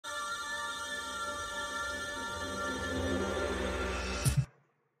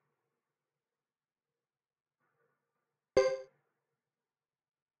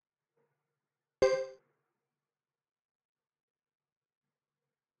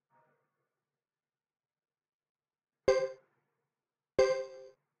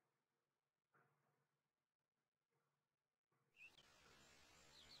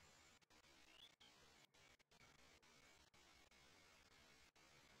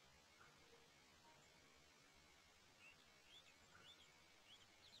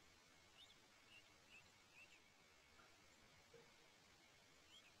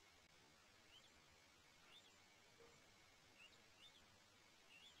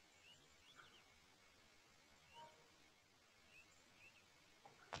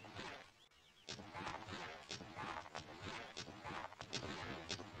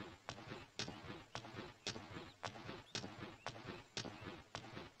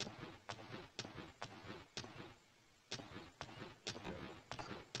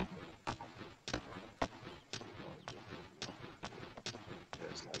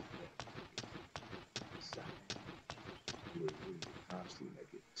mostly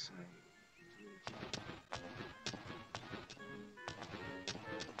nuggets. I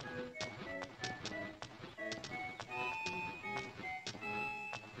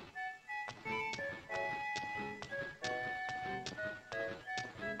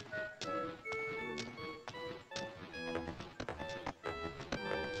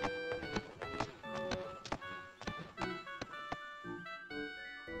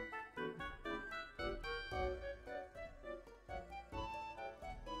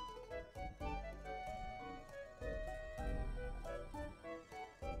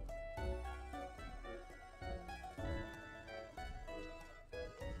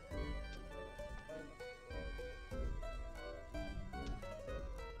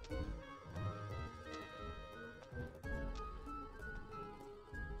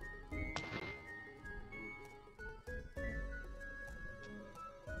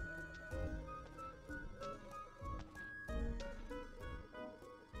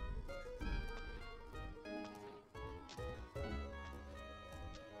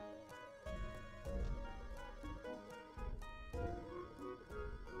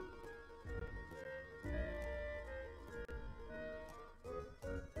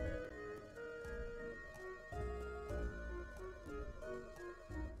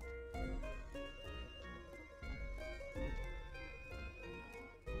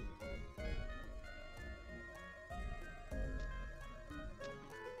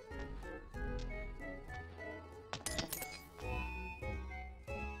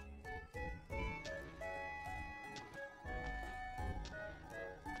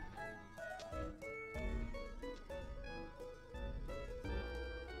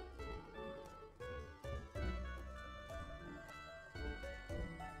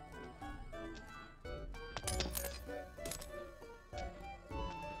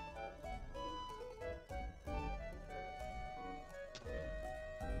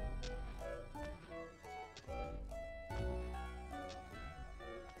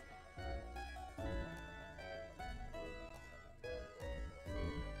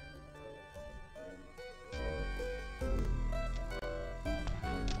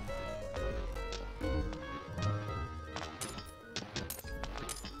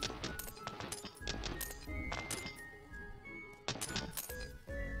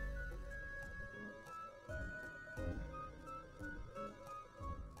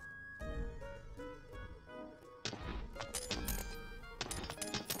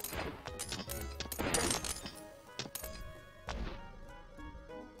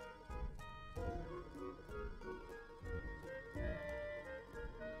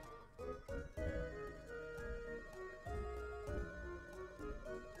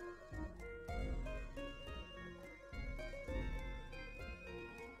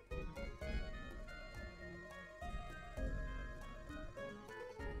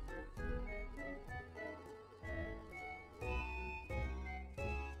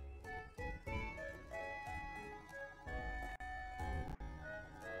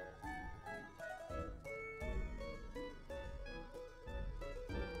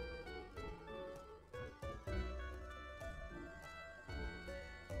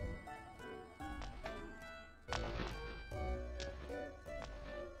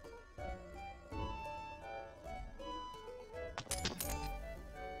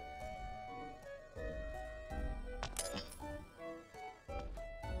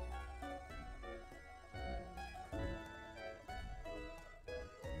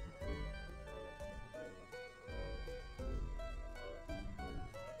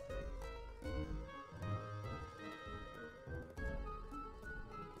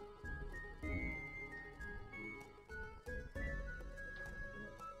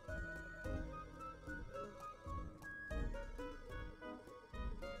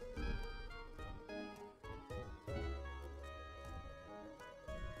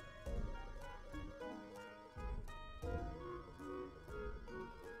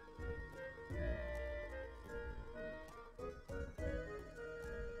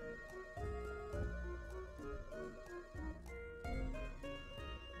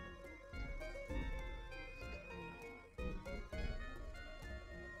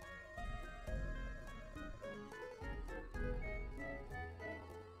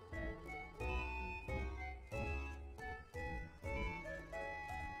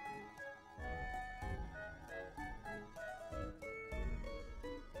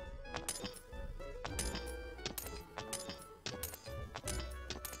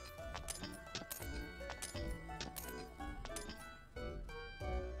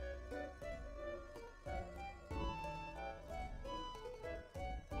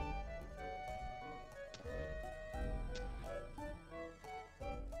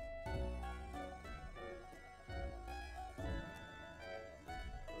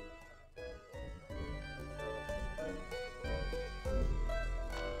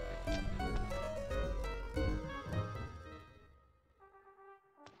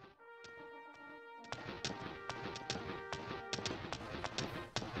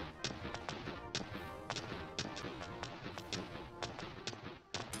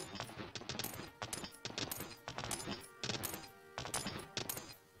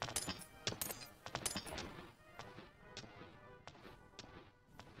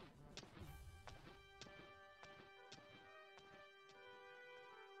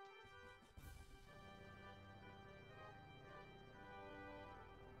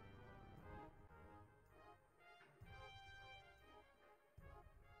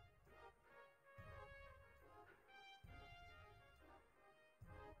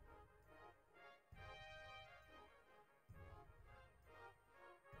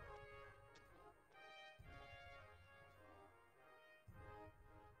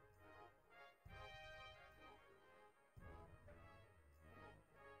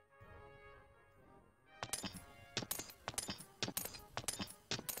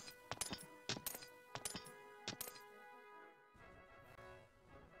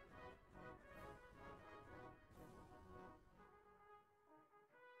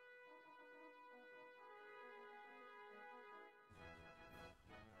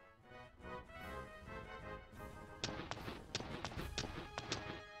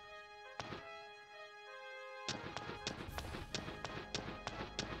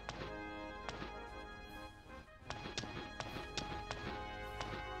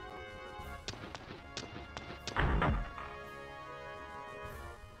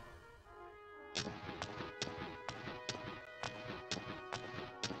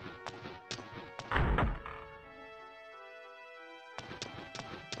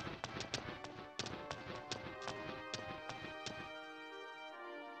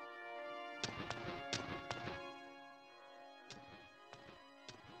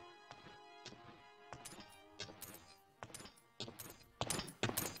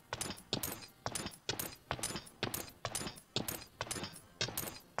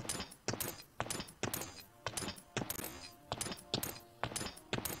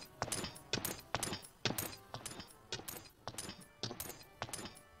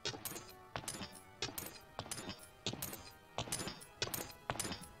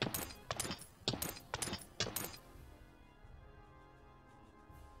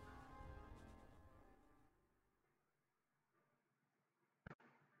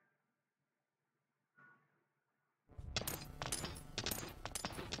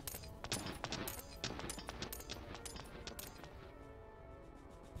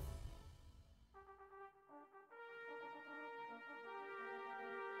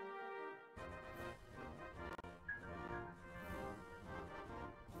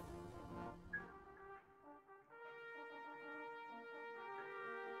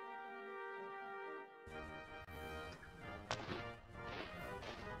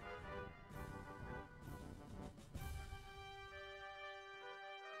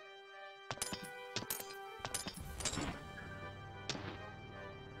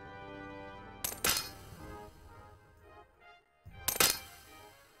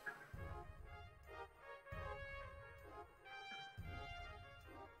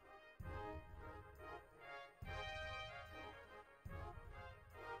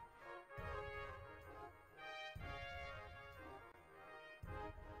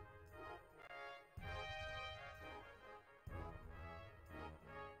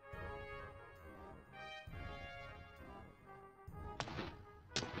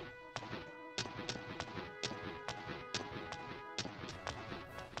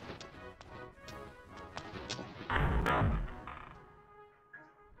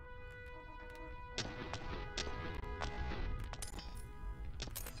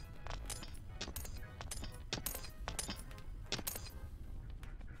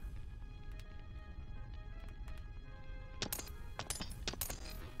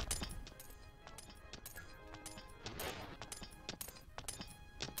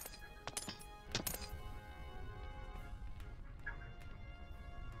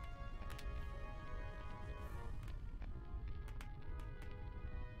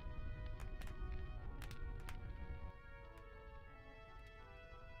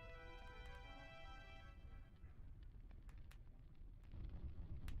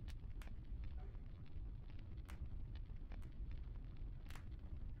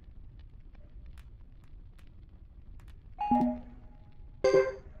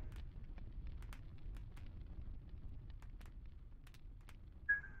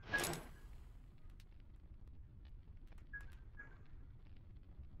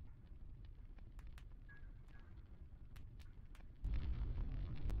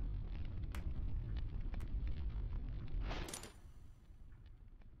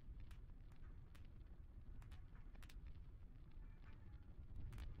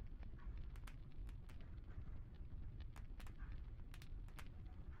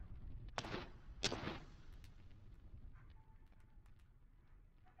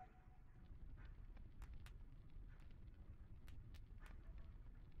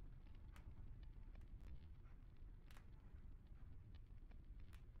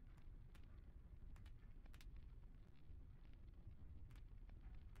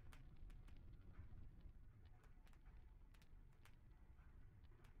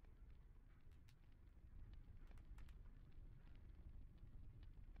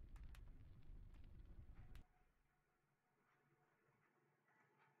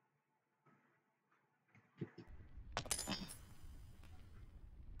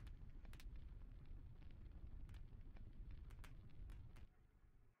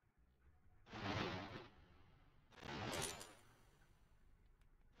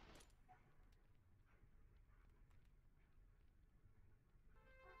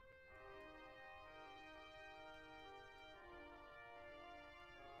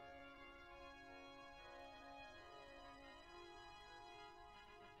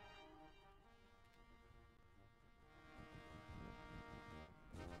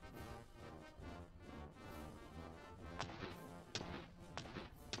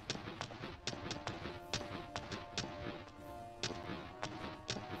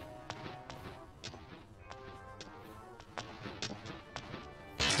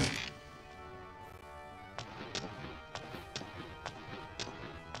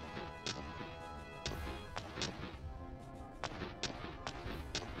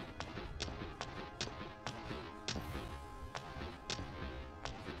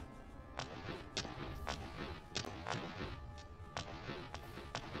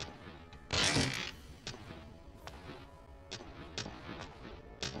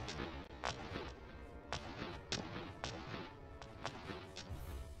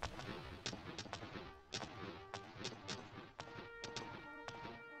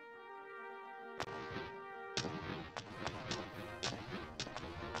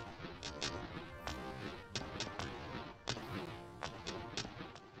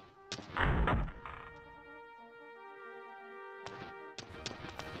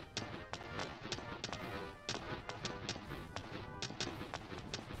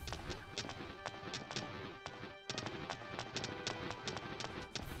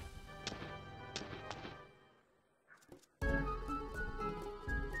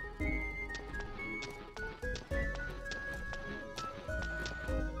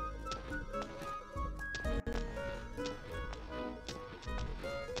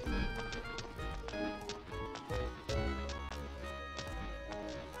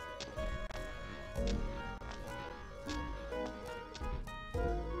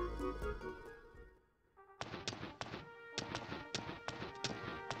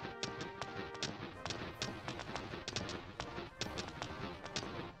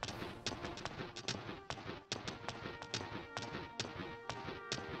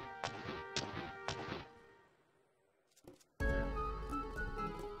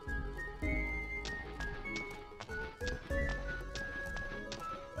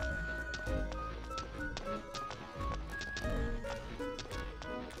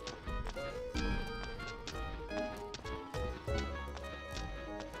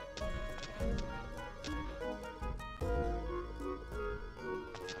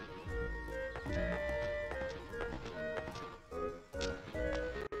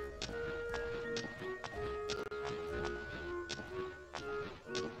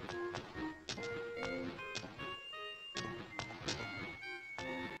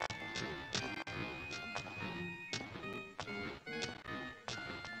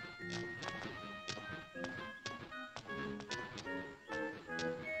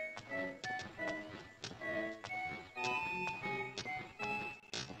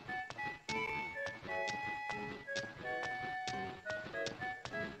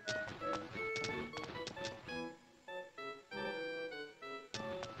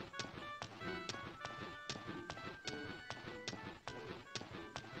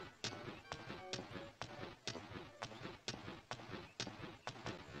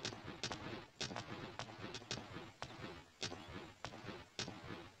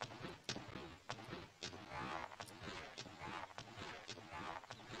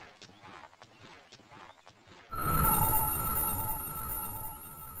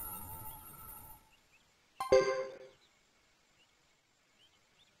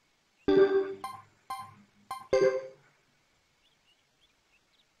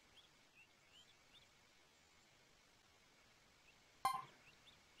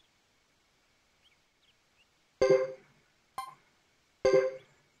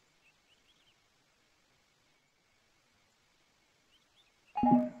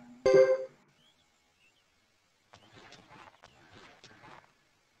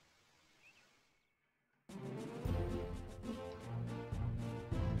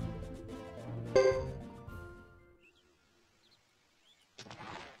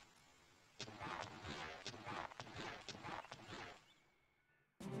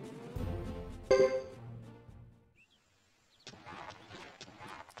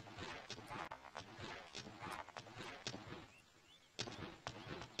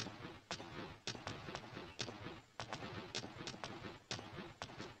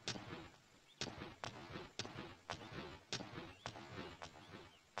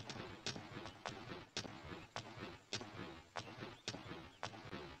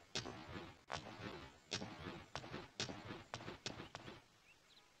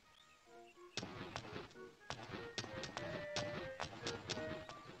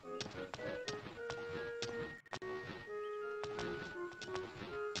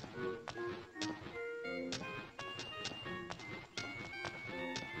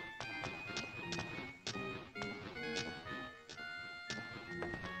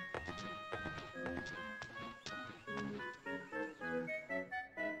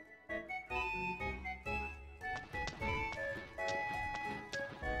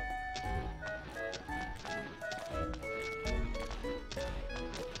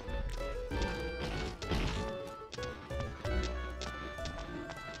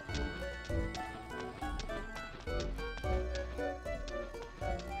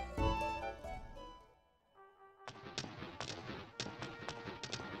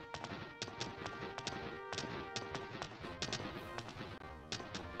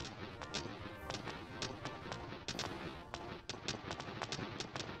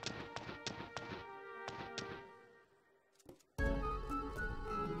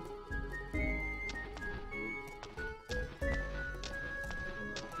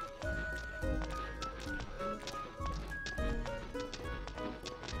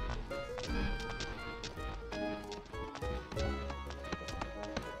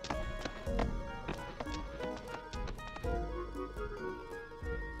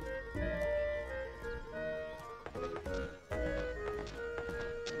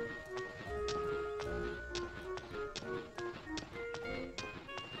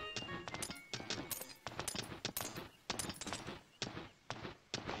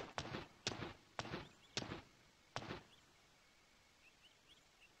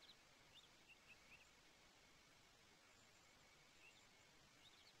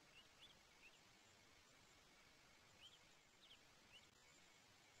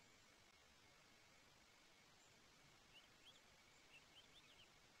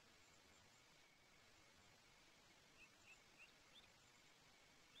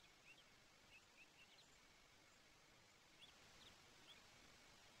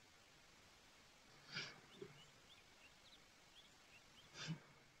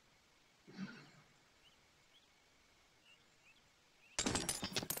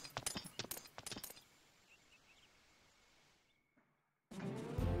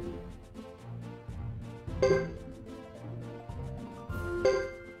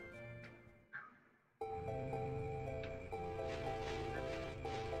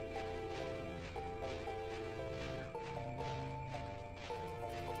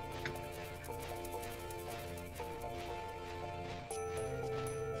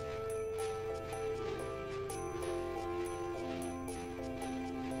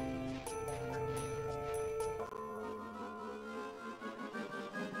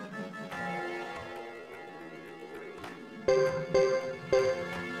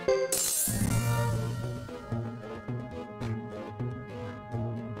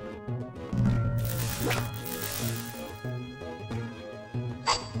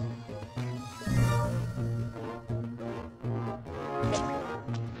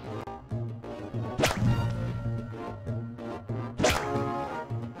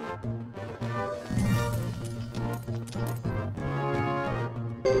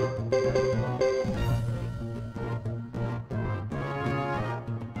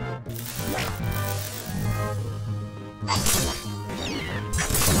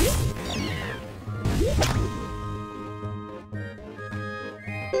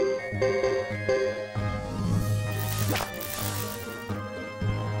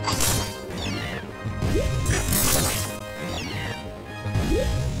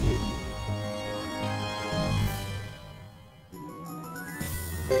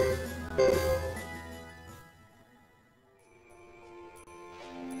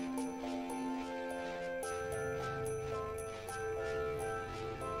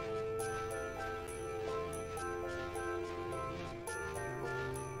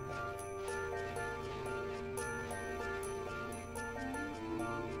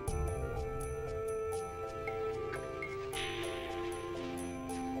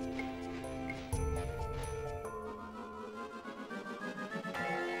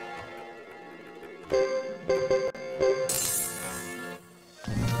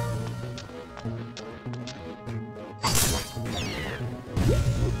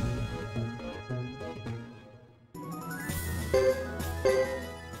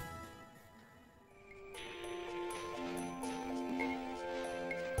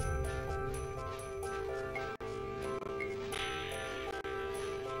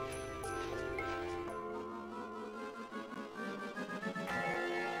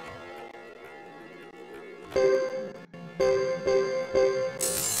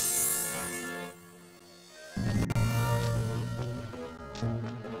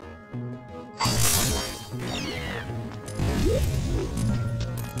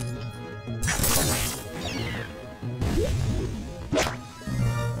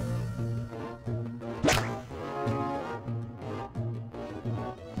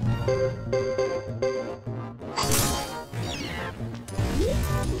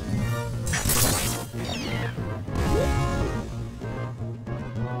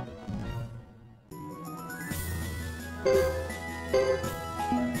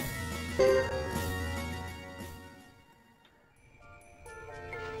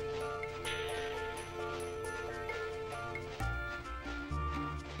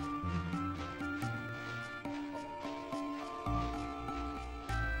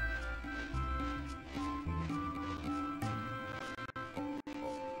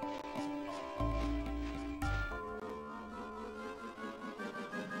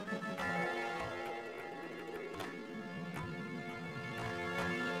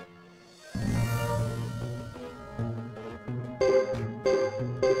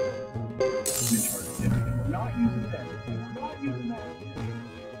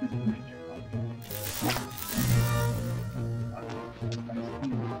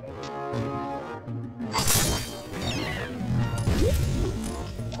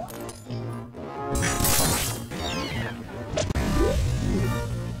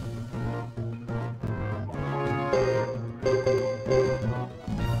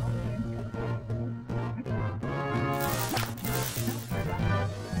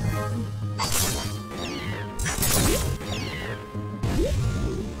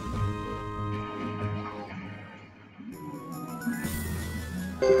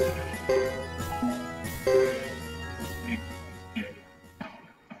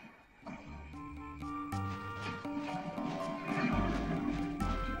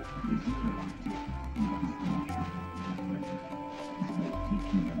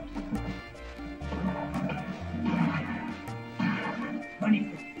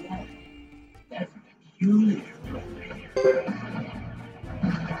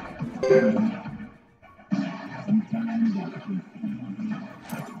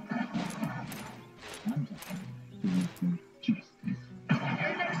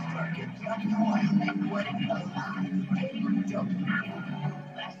What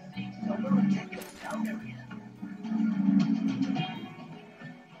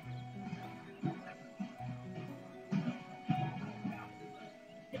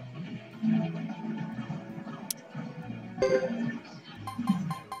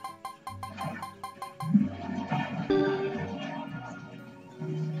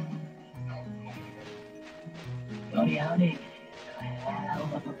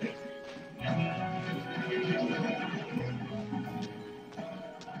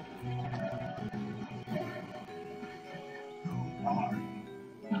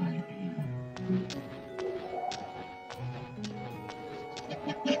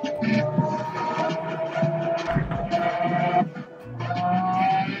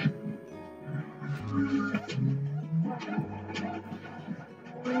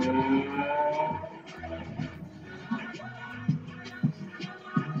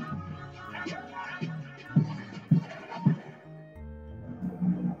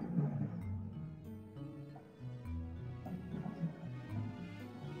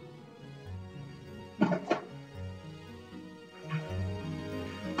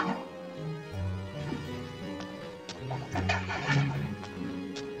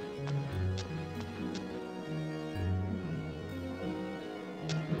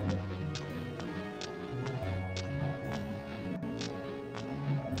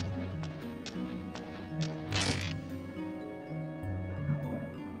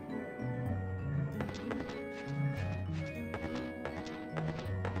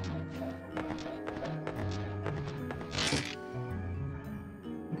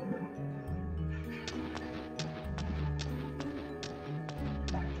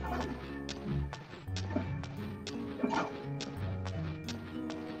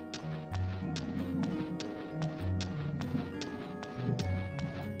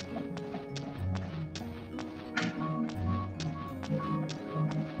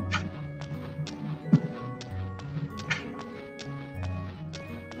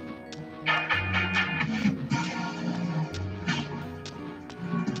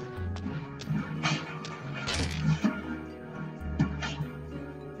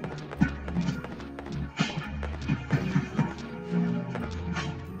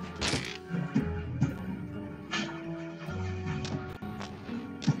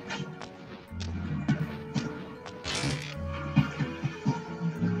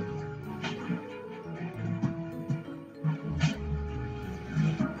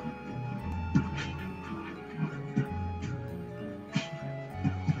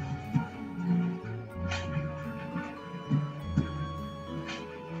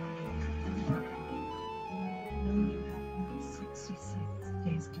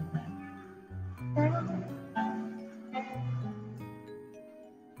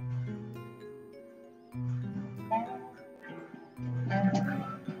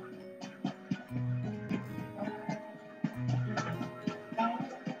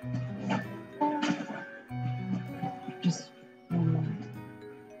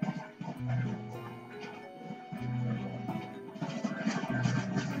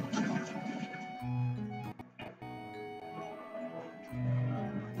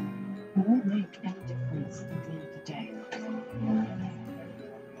It won't make any difference at the end of the day.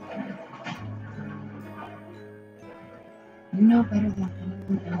 You know better than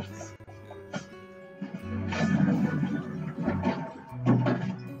anyone else.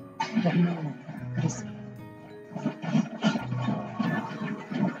 That no one could escape.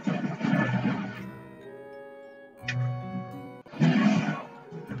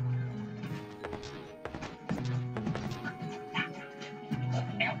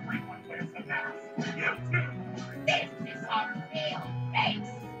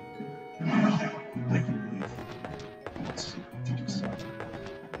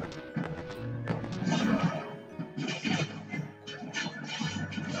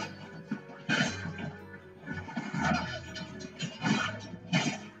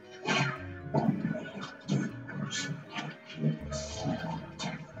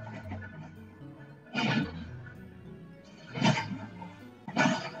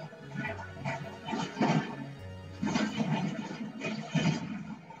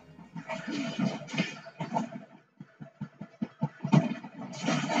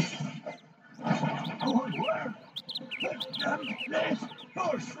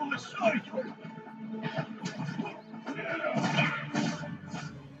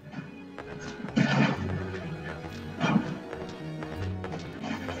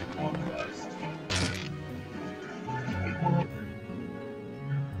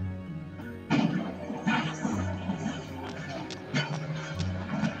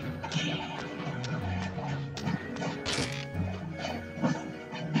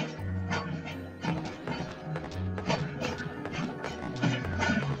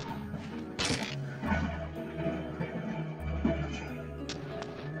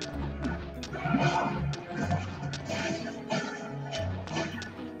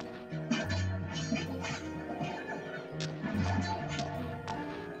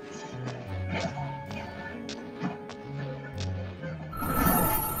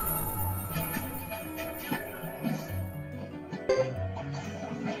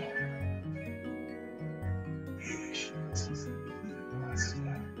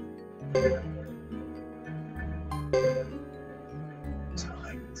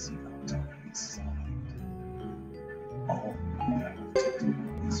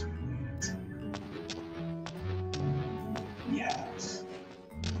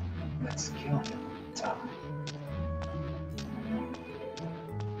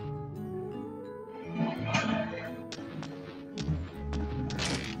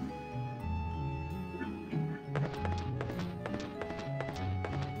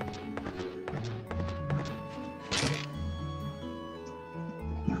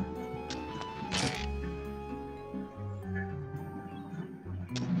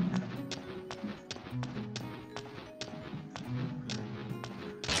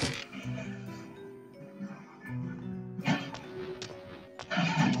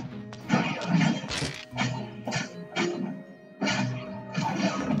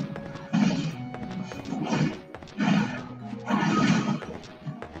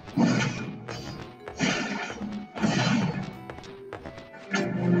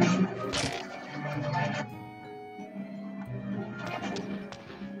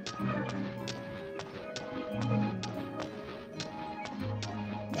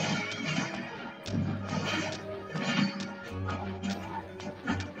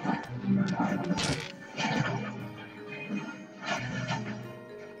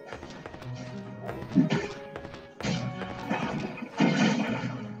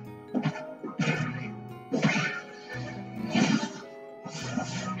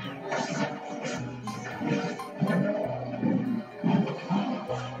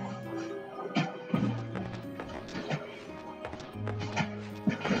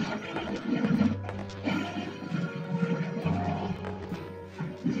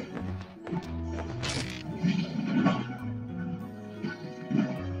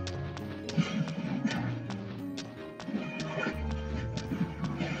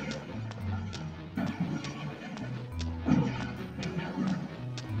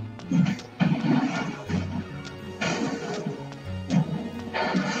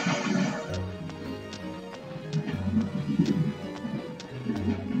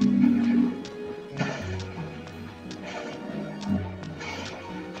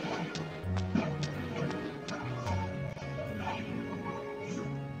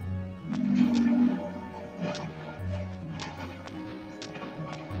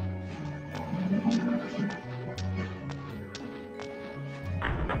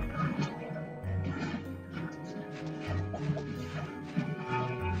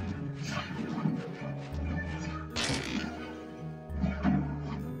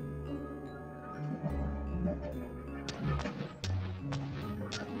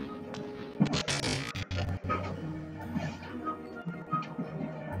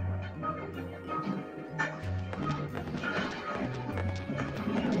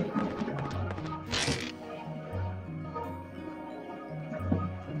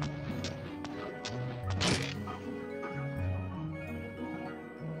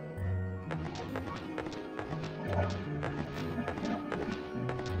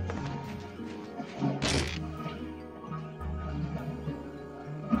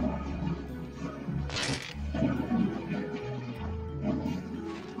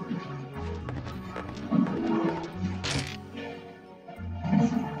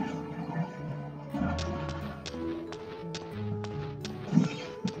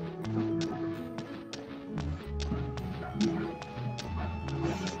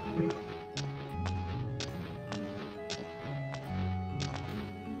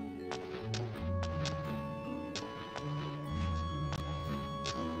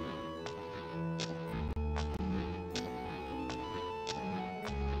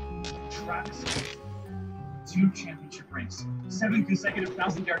 2 championship rings, 7 consecutive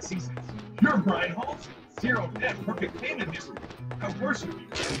 1,000-yard seasons. You're Brian Holt. 0 debt, perfect payment history. How worse would you?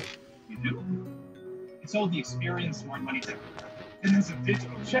 You do? It's all the experience, smart money tech. And there's a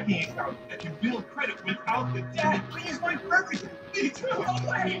digital checking account that can build credit without the debt. Please, my everything. Me too. Oh,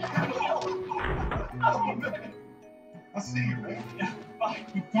 wait. Oh, man. I'll see you, man. Yeah, bye.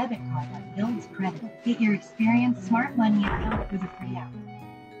 The debit card that builds credit. Get your experience smart money account with a free app.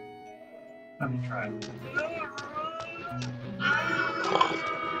 Let me try.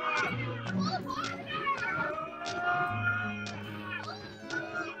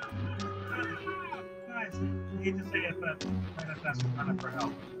 Guys, I hate to say it, but I'm best running for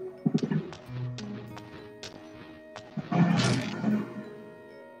help.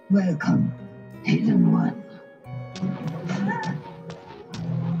 Welcome, Hidden One.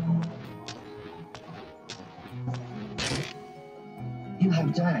 You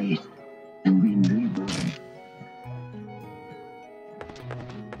have died and been reborn.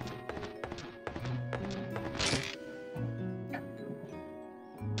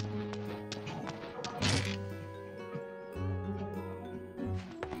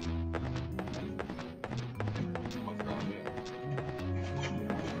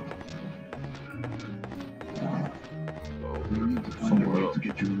 We need to find a way to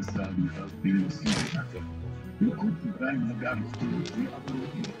get you inside without being seen. You couldn't bang the guns to the other way.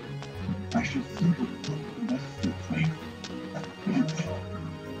 I should simply mess the train.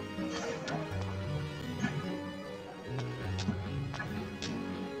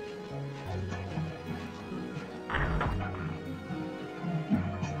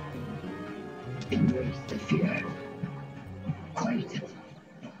 Embrace the fear. Quiet it.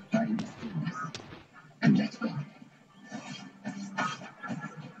 Find the stillness. And let's go.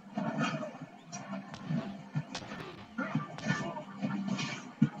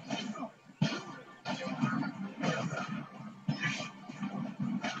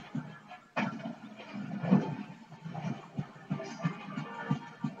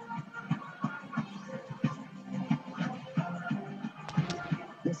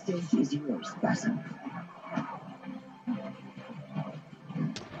 The stage is yours, Bazba.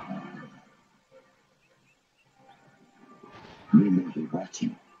 We will be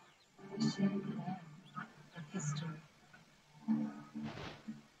watching. History.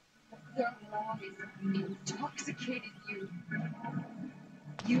 Their lies intoxicated you.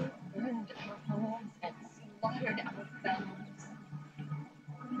 You burned our homes and slaughtered our families.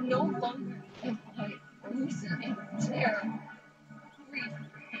 No longer can I reason in terror, grief,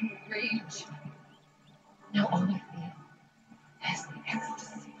 and rage. Now all I feel is the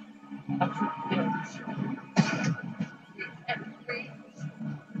ecstasy of revenge. Grief and rage.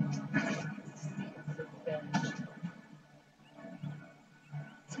 Ecstasy of revenge.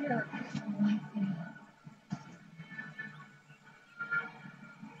 Terror is all I feel.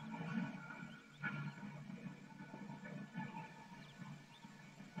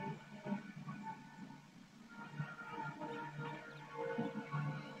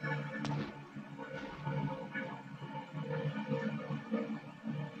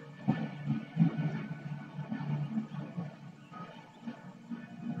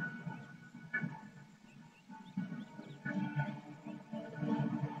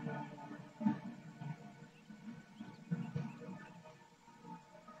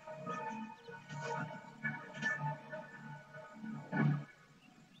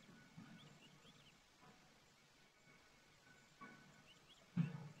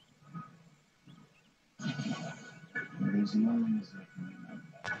 For as long as I can remember,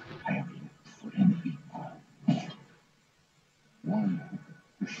 I have lived for an equal. One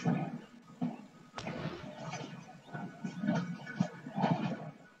who showed.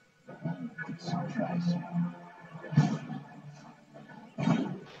 One who could surprise me.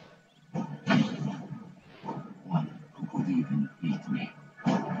 One who could even beat me.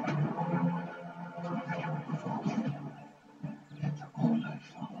 Yet all I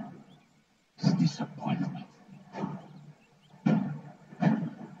found is disappointment.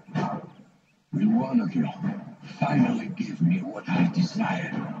 Will one of you finally give me what I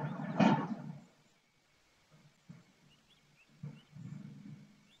desire?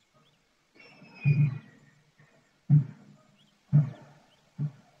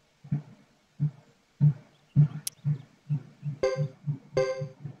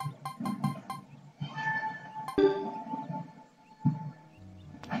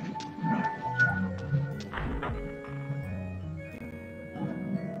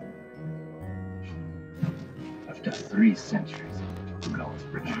 After 3 centuries of Portugal's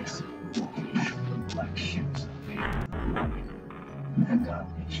riches, the black ships invaded, and our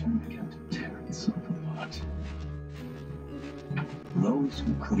nation began to tear itself apart. Those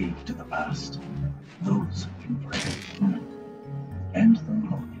who cleave to the past, those who embrace the moment, and the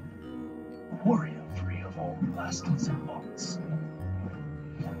longing, a warrior free of all lasting bonds.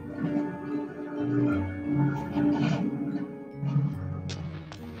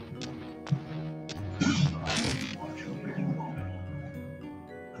 Watch over you all,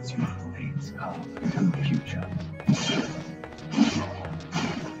 as your blades carve through the future.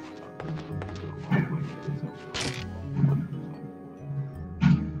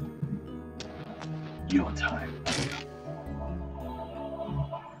 Your time.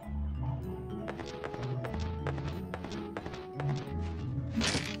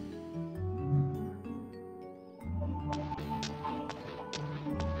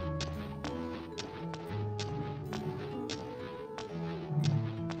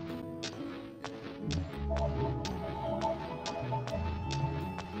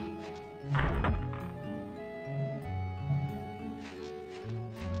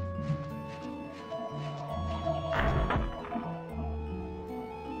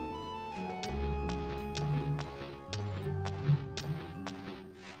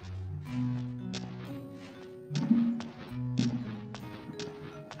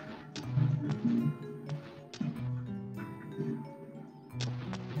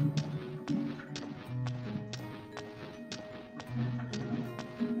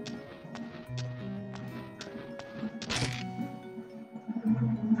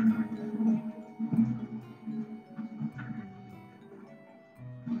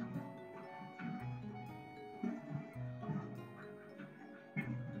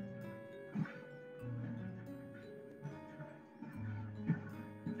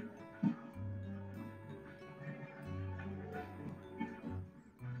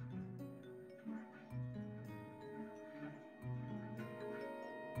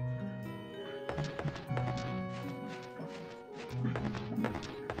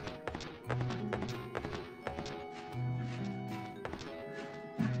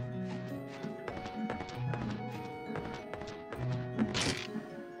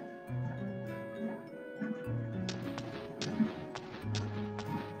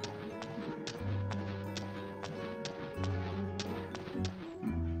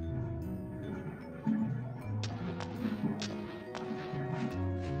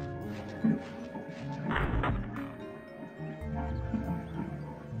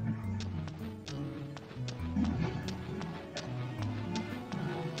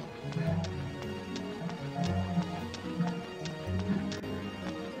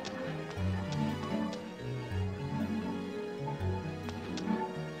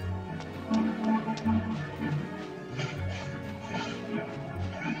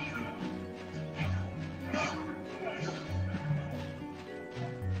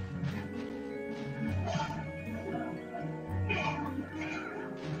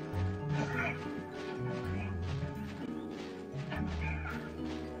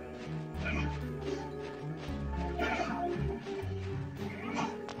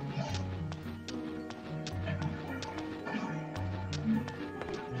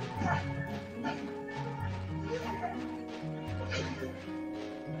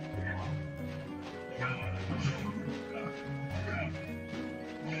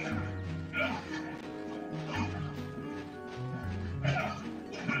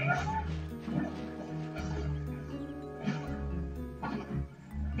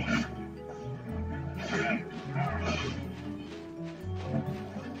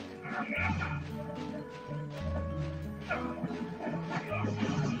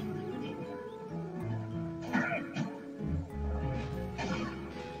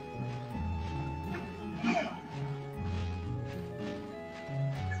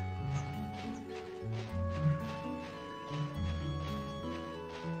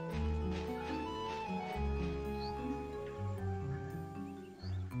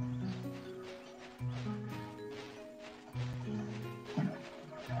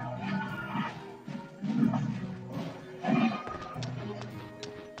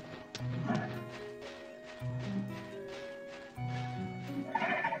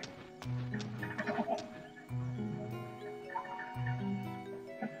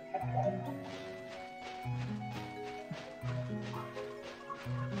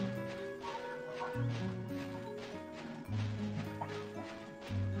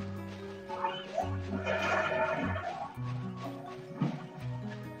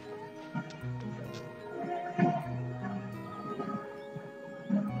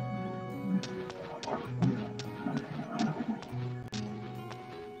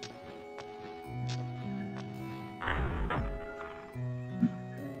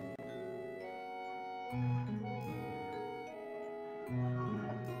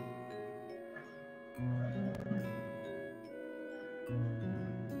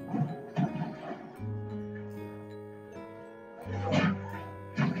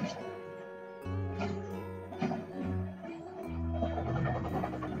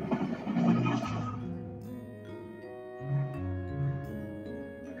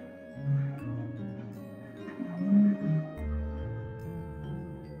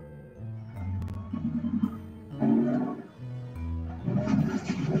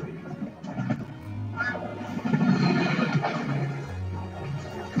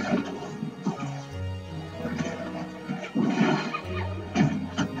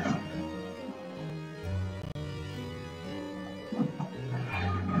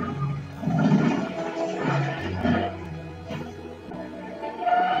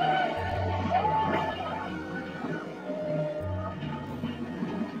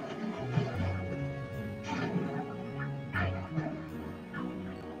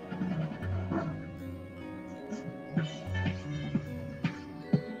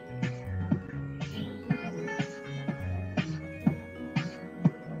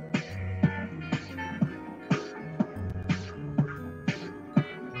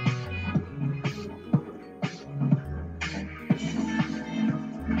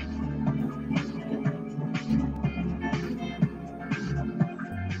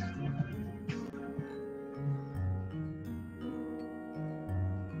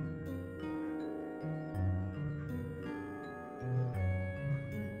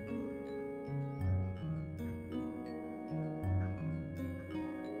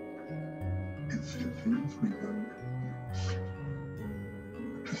 Institutes we will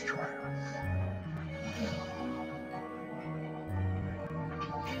destroy us.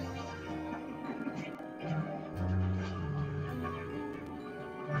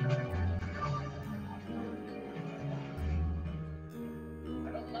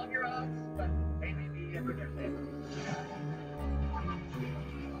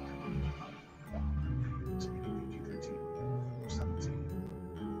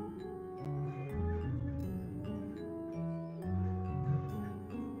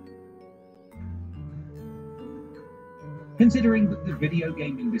 Considering that the video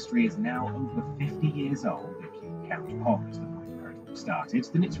game industry is now over 50 years old, if you count Pong as the point where it all started,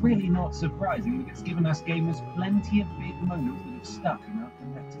 then it's really not surprising that it's given us gamers plenty of big moments that have stuck in our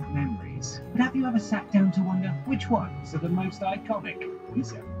collective memories. But have you ever sat down to wonder which ones are the most iconic? We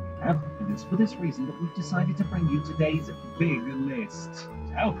certainly have, and it's for this reason that we've decided to bring you today's big list.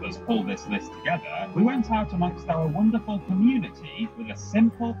 To help us pull this list together, we went out amongst our wonderful community with a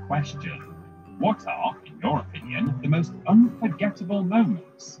simple question. What are, in your opinion, the most unforgettable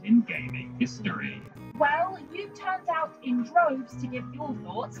moments in gaming history? Well, you turned out in droves to give your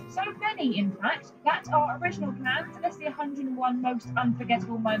thoughts, so many in fact, that our original plan to list the 101 most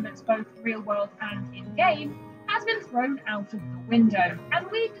unforgettable moments both real world and in-game has been thrown out of the window, and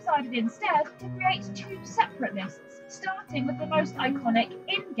we've decided instead to create two separate lists, starting with the most iconic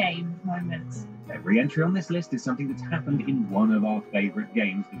in-game moments. Every entry on this list is something that's happened in one of our favourite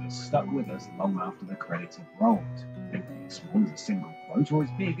games that has stuck with us long after the credits have rolled. They can be as small as a single quote or as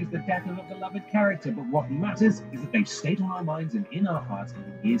big as the death of a beloved character, but what matters is that they've stayed on our minds and in our hearts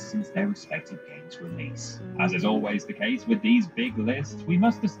in the years since their respective games' release. As is always the case with these big lists, we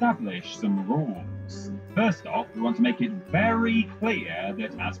must establish some rules. First off, we want to make it very clear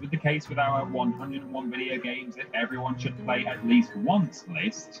that, as with the case with our 101 video games that everyone should play at least once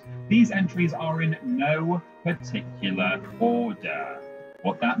list, these entries are in no particular order.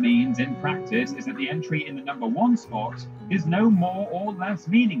 What that means in practice is that the entry in the number 1 spot is no more or less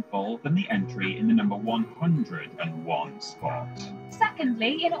meaningful than the entry in the number 101 spot.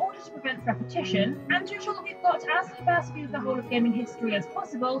 Secondly, in order to prevent repetition, and to ensure that we've got as diverse a view of the whole of gaming history as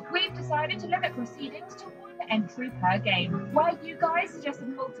possible, we've decided to limit proceedings to 1 entry per game. Where you guys suggested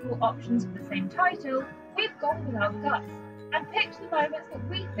multiple options for the same title, we've gone with our guts, and picked the moments that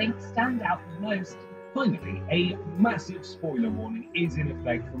we think stand out the most. Finally, a massive spoiler warning is in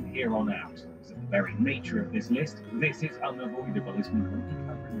effect from here on out. Because of the very nature of this list, this is unavoidable as we will be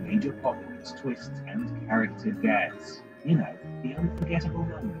covering major plot points, twists, and character deaths. You know, the unforgettable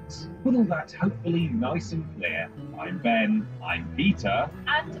moments. With all that hopefully nice and clear, I'm Ben, I'm Peter,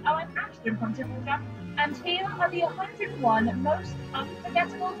 and I'm Ashton from Dupa, and here are the 101 most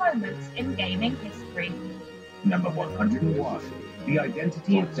unforgettable moments in gaming history. Number 101, the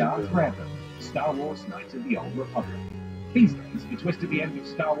identity of Darth Revan, Star Wars Knights of the Old Republic. These days, the twist at the end of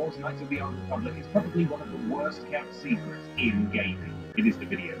Star Wars Knights of the Old Republic is probably one of the worst kept secrets in gaming. It is to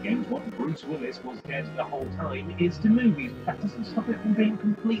video games what Bruce Willis was dead the whole time is to movies, but that doesn't stop it from being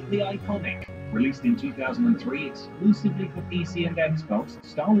completely iconic. Released in 2003 exclusively for PC and Xbox,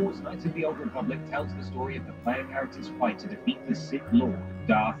 Star Wars Knights of the Old Republic tells the story of the player character's fight to defeat the Sith Lord,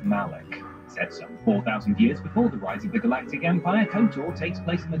 Darth Malak. Set some 4,000 years before the rise of the Galactic Empire, KOTOR takes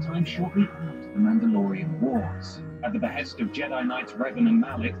place in the time shortly after the Mandalorian Wars. At the behest of Jedi Knights Revan and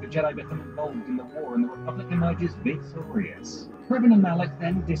Malak, the Jedi become involved in the war and the Republic emerges victorious. Revan and Malak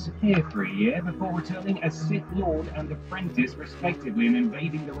then disappear for a year before returning as Sith Lord and Apprentice respectively and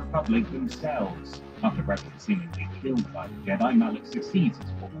invading the Republic themselves. After Revan is seemingly killed by the Jedi, Malak succeeds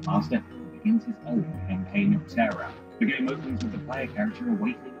his former master and begins his own campaign of terror. The game opens with the player character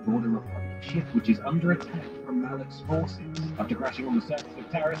awakening aboard a Republic ship which is under attack from Malak's forces. After crashing on the surface of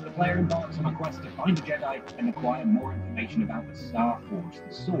Taris, the player embarks on a quest to find a Jedi and acquire more information about the Star Forge,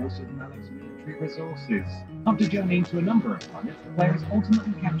 the source of Malak's military resources. After journeying to a number of planets, the player is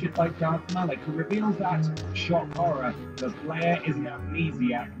ultimately captured by Darth Malak, who reveals that, shock horror, the player is an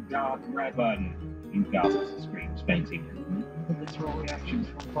amnesiac Darth Revan. In gasps, screams, fainting, and visceral reactions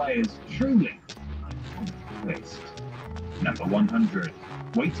from players. Truly, an iconic twist. Number 100.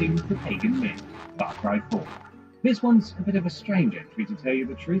 Waiting for Pagan Min, Far Cry 4. This one's a bit of a strange entry, to tell you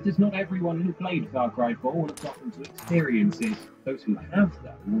the truth, as not everyone who played Far Cry 4 will have gotten to experience it. Those who have,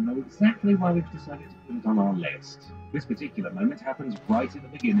 though, will know exactly why we've decided to put it on our list. This particular moment happens right at the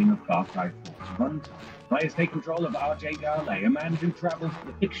beginning of Far Cry 4's runtime. Players take control of RJ Darley, a man who travels to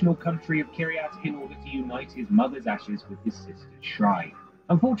the fictional country of Kiryat in order to unite his mother's ashes with his sister's shrine.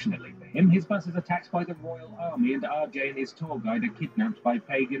 Unfortunately for him, his bus is attacked by the royal army and RJ and his tour guide are kidnapped by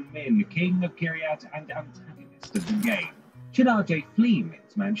Pagan Min, king of Kiryat and antagonist of the game. Should RJ flee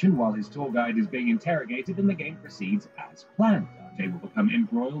Min's mansion while his tour guide is being interrogated, and the game proceeds as planned. RJ will become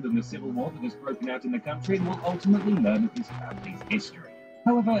embroiled in the civil war that has broken out in the country and will ultimately learn of his family's history.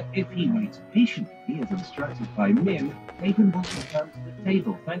 However, if he waits patiently, as instructed by Min, Pagan will return to the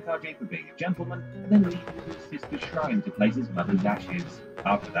table, thank RJ for being a gentleman, and then leave him to his sister's shrine to place his mother's ashes.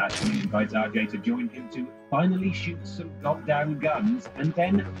 After that, Min invites RJ to join him to finally shoot some goddamn guns, and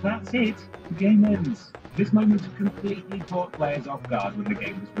then that's it. The game ends. This moment completely caught players off guard when the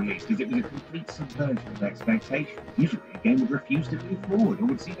game was released, as it was a complete subversion of expectations. Usually, a game would refuse to move forward, or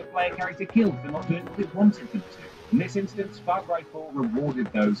would see the player character killed for not doing what it wanted them to. In this instance, Far Cry 4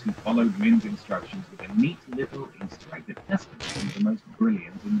 rewarded those who followed Lynn's instructions with a neat little Easter egg that has become the most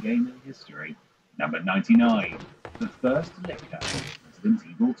brilliant in gaming history. Number 99, the first lictor, Resident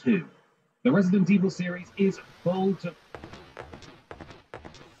Evil 2. The Resident Evil series is full to...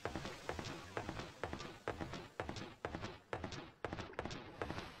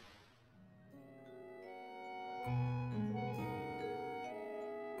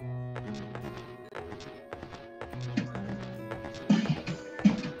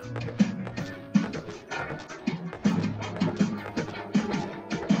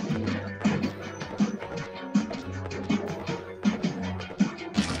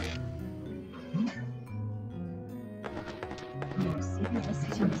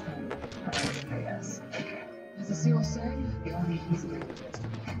 Yes. As the seal said, the only easy way to test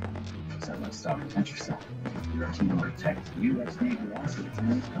it. So let's stop and touch yourself. Your team will protect you as Navy wants it to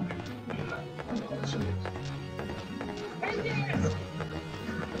move coming.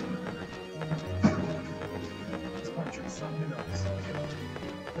 It's portrait something else.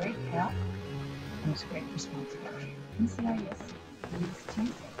 Great help. Most great responsibility. NCIS. Needs 2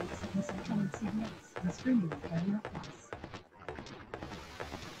 seconds and central and CBS. The screening will carry out plus.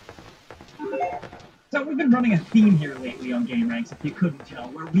 So we've been running a theme here lately on Game Ranks, if you couldn't tell,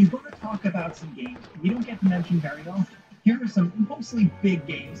 where we want to talk about some games we don't get to mention very often. Here are some mostly big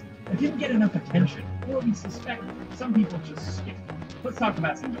games that didn't get enough attention, or we suspect some people just skipped. Let's talk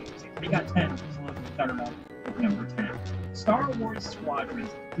about some games here. We got 10, so let's start off with number 10. Star Wars Squadrons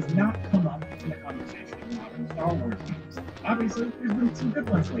does not come up in the conversation of modern Star Wars games. Obviously, there's been some good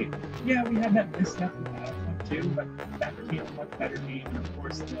ones lately. Yeah, we had that misstep with Battlefront 2, but that became a much better game, and of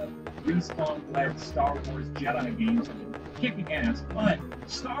course the Respawn-led Star Wars Jedi games have been kicking ass, but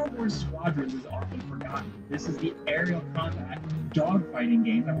Star Wars Squadrons is often forgotten. This is the aerial combat dogfighting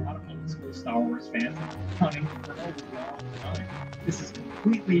game that a lot of old school Star Wars fans have been hunting for a long time. This is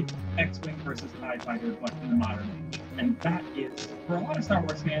completely X-Wing versus TIE Fighter, but in the modern age. And that is, for a lot of Star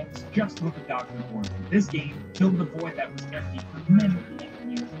Wars fans, just what the Doctor Wars. This game filled the void that was empty for many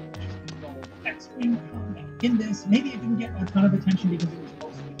years, just good old X-Wing combat. In this, maybe it didn't get a ton of attention because it was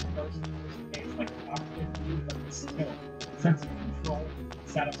mostly first-person games like the Cockpit, but still, the sense of control,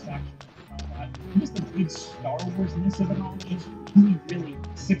 satisfaction, combat, and just the big Star Wars-ness of it all just really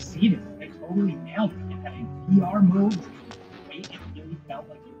succeeded. They totally nailed it. It had a VR mode where you could wait and really felt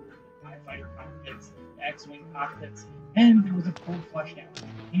like you were in the TIE Fighter cockpits, the X-Wing cockpits, and there was a full fleshed-out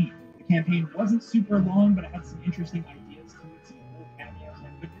campaign. The campaign wasn't super long, but it had some interesting ideas to it, some cool cameos,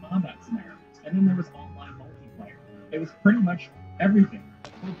 and good combat scenarios. And then there was online multiplayer. It was pretty much everything, a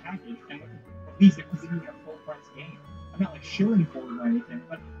full package, and at least it wasn't even a full-price game. I'm not like shilling for it or anything,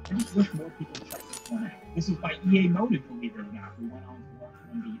 but I just wish more people checked this one out. This was by EA Motive, believe it or not, who went on to work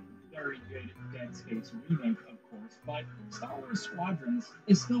on the very good Dead Space remake, of course, but Star Wars Squadrons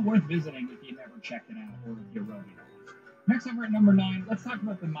is still worth visiting if you never checked it out or if you wrote it off. Next over at number 9, let's talk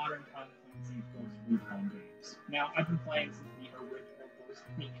about the modern Tom Clancy Ghost Recon games. Now, I've been playing since the original Ghost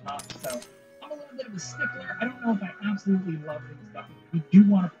Recon, so I'm a little bit of a stickler. I don't know if I absolutely love them stuff. We do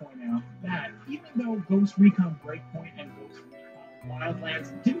want to point out that even though Ghost Recon Breakpoint and Ghost Recon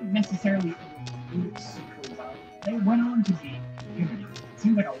Wildlands didn't necessarily do super well, they went on to be community. It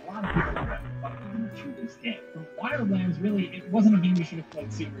seems like a lot of people have been to this day. For Wildlands, really, it wasn't a game you should have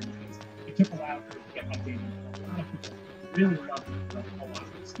played sooner because it took a while for it to get updated. A lot of people really loved it for a lot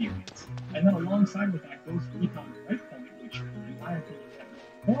of experience. And then alongside with that, Ghost Recon Breakpoint, which in my opinion had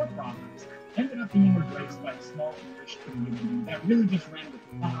more problems, ended up being embraced by a small English community that really just ran with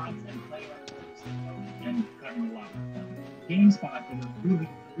mods and players and having a lot of fun. GameSpot did a really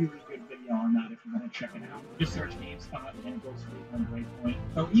good video on that if you want to check it out. Just search GameSpot and Ghost Recon Breakpoint.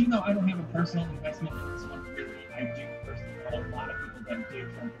 So even though I don't have a personal investment in this one, really, I do personally know a lot of people that did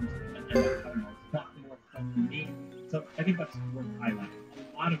jump into it and ended up having a lot more fun than me. So I think that's worth highlighting.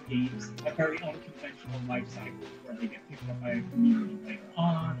 A lot of games have very unconventional life cycles where they get picked up by a community later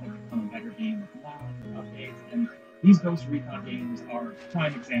on or become a better game with mods and updates, and these Ghost Recon games are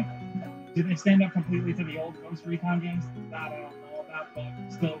prime examples of that. Do they stand up completely to the old Ghost Recon games? That I don't know about,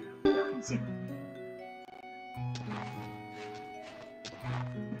 but still consider.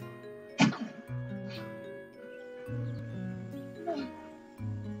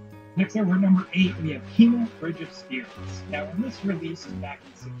 Next over at number 8, we have Kena Bridge of Spirits. Now, when this released back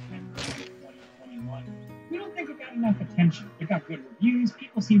in September of 2021, we don't think it got enough attention. It got good reviews,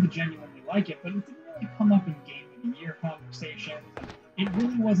 people seemed to genuinely like it, but it didn't really come up in Game of the Year conversations. It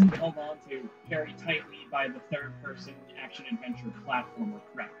really wasn't held on to very tightly by the third-person action-adventure platformer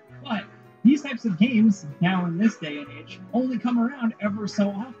crowd. But these types of games, now in this day and age, only come around ever so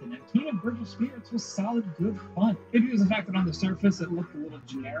often, and Teen of Brittle Spirits was solid, good fun. Maybe it was the fact that on the surface it looked a little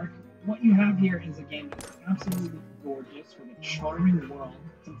generic. What you have here is a game that's absolutely gorgeous with a charming world,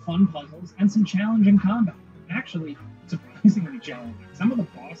 some fun puzzles, and some challenging combat. Actually, surprisingly challenging. Some of the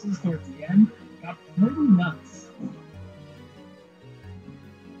bosses towards the end got pretty nuts.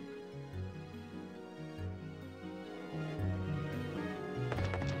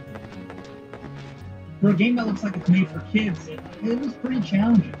 For a game that looks like it's made for kids, it was pretty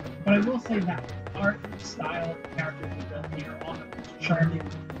challenging. But I will say that art, style, characters built here are all charming,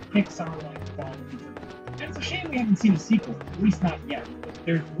 Pixar-like quality to them. And it's a shame we haven't seen a sequel, at least not yet.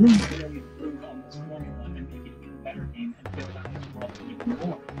 There's room to really improve on this formula and make it an even better game and build out this world even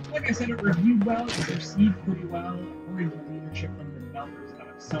more. Like I said, it reviewed well, it was received pretty well, according to leadership from the developers.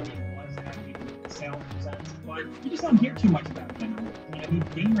 Sony was happy with the sales results, but you just don't hear too much about it anymore. You know,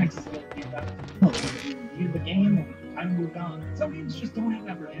 these game ranks still give that we reviewed the game and we kind of moved on. Some games just don't have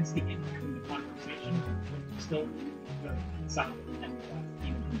that lasting impact in the conversation, but still really solid and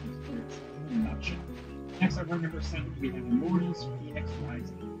even in a nutshell. Next up, number 7, we have Immortals Phoenix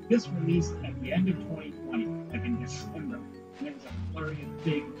Rising. This released at the end of 2020, like in December, and there was a flurry of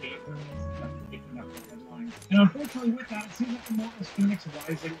big game releases that were picking up the headlines. And unfortunately with that, it seems like Immortals Phoenix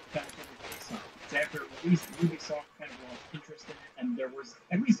Rising benefited Ubisoft. It's after it released, Ubisoft kind of lost interest in it, and there was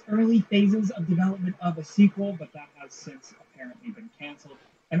at least early phases of development of a sequel, but that has since apparently been cancelled.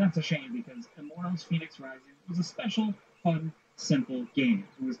 And that's a shame because Immortals Phoenix Rising was a special, fun, simple game.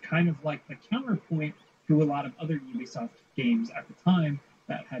 It was kind of like the counterpoint to a lot of other Ubisoft games at the time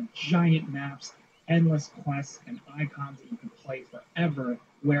that had giant maps, endless quests, and icons that you could play forever,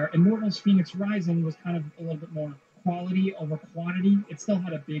 where Immortals Phoenix Rising was kind of a little bit more quality over quantity. It still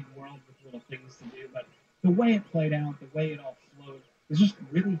had a big world with little things to do, but the way it played out, the way it all flowed, was just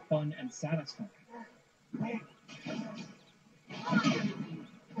really fun and satisfying.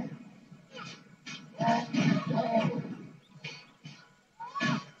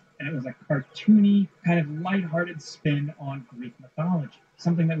 And it was a cartoony, kind of lighthearted spin on Greek mythology.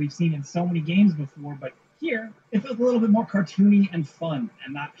 Something that we've seen in so many games before, but here, it felt a little bit more cartoony and fun,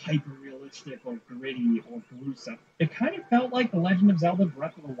 and not hyper-realistic or gritty or gruesome. It kind of felt like The Legend of Zelda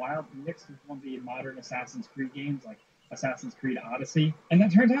Breath of the Wild mixed with one of the modern Assassin's Creed games, like Assassin's Creed Odyssey. And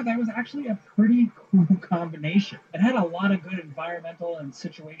that turns out that was actually a pretty cool combination. It had a lot of good environmental and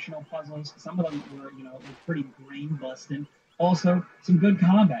situational puzzles. Some of them were, were pretty brain-busting. Also, some good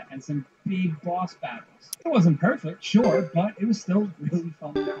combat and some big boss battles. It wasn't perfect, sure, but it was still really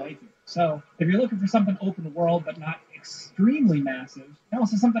fun to play through. So, if you're looking for something open world but not extremely massive, and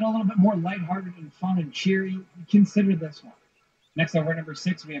also something a little bit more lighthearted and fun and cheery, consider this one. Next over at number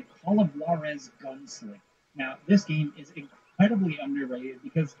 6, we have Call of Juarez Gunsling. Now, this game is incredibly underrated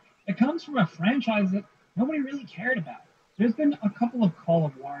because it comes from a franchise that nobody really cared about. There's been a couple of Call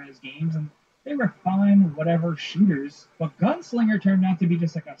of Juarez games, and they were fine, whatever, shooters, but Gunslinger turned out to be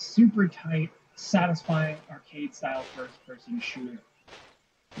just like a super tight, satisfying arcade-style first-person shooter.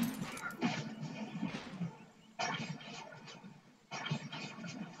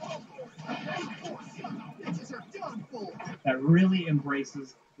 That really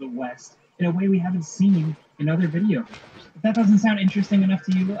embraces the West in a way we haven't seen in other video games. If that doesn't sound interesting enough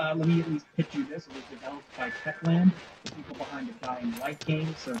to you, let me at least pitch you this. It was developed by Techland, the people behind the Dying Light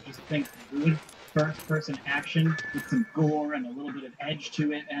games, so just think good first-person action with some gore and a little bit of edge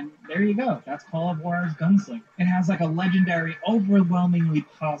to it, and there you go. That's Call of Juarez Gunsling. It has like a legendary, overwhelmingly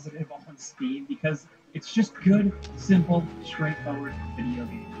positive on Steam because it's just good, simple, straightforward video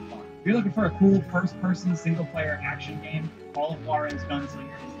game fun. If you're looking for a cool first-person single-player action game, Call of Juarez Gunslinger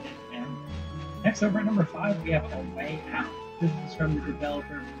is it, man. Next over at number 5, we have A Way Out. This is from the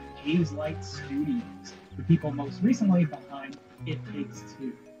developer Haze Light Studios, the people most recently behind It Takes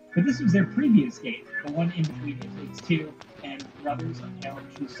Two. But this was their previous game, the one in between It Takes Two and Brothers, A Tale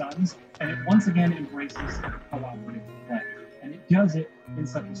of Two Sons, and it once again embraces cooperative play. And it does it in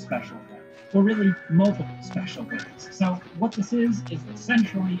such a special way. Well, really, multiple special ways. So what this is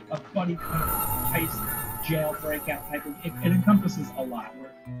essentially a buddy cop heist jail breakout type of... It encompasses a lot,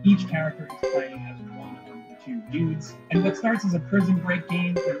 where each character is playing as one of the two dudes. And what starts as a prison break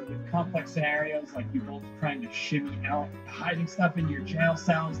game with complex scenarios, like you both trying to shimmy out, hiding stuff in your jail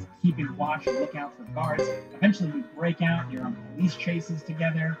cells, keeping watch and look out for guards. Eventually you break out, you're on police chases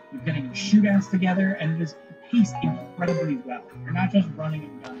together, you're getting shootouts together, and it is paced incredibly well. You're not just running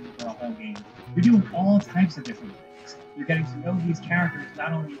and gunning for a whole game. You're doing all types of different things. You're getting to know these characters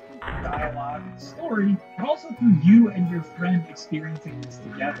not only through dialogue and story, but also through you and your friend experiencing this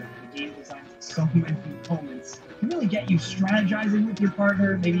together. The game designs so many moments to really get you strategizing with your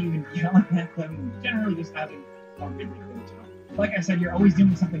partner, maybe even yelling at them, and generally just having a really good time. Like I said, you're always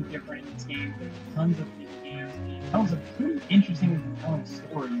doing something different in this game. There's tons of new games. It tells a pretty interesting and compelling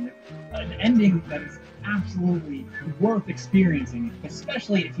story with an ending that is absolutely worth experiencing,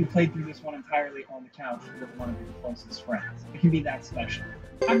 especially if you played through this one entirely on the couch with one of your closest friends. It can be that special.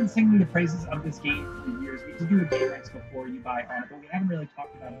 I've been singing the praises of this game for years. We did do a game ranks before you buy on it, but we haven't really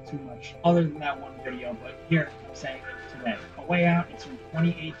talked about it too much other than that one video, but here, I'm saying it today. A Way Out, it's from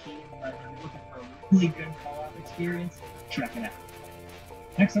 2018, but if you're looking for a really good co-op experience, check it out.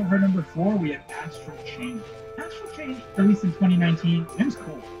 Next up for number 4, we have Astral Chain. Astral Chain, released in 2019, it was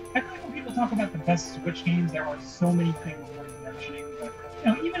cool. I feel like when people talk about the best Switch games, there are so many things worth mentioning, but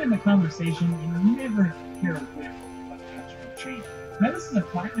even in the conversation, you never hear a whiff of Astral Chain. Now, this is a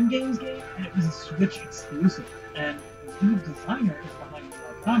Platinum Games game, and it was a Switch exclusive, and the lead designer is behind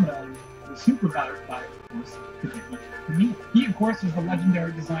Automata, the supervised by, of course, Hideki Kamiya. He, of course, was the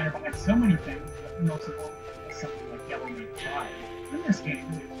legendary designer behind so many things, but most of all, something like Yellow Knight 5. In this game,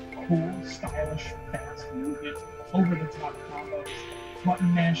 there's cool, stylish, fast movement, over-the-top combos, button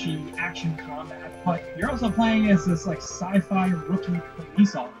mashy, action combat, but you're also playing as this like sci-fi rookie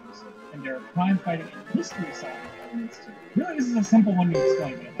police officer, and there are crime fighting and mystery solving elements too. Really, this is a simple one to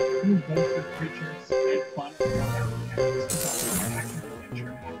explain, but it has cool ghostly creatures, and fun, action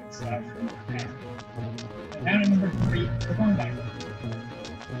adventure and stuff. And down at number 3, we're going back.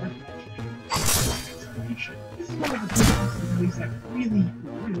 This is one of the first movies that really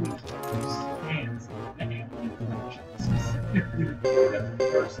understands the alien connection, specifically the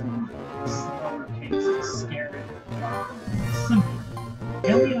first one, slower paced, scary, simple.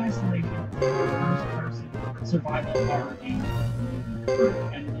 Alien Isolation, first person, survival horror game,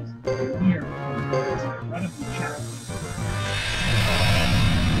 and it is weird, it's incredibly challenging.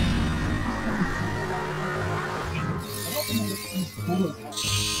 And ultimately, it's cool as hell. It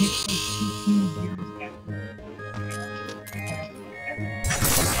takes like 15 years after.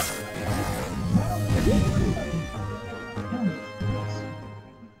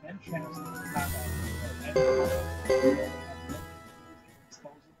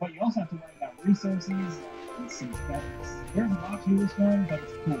 But you also have to worry about resources and synthetics. There's a lot to this one, but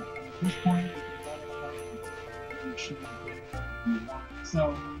it's cool. At this point, you can run it up.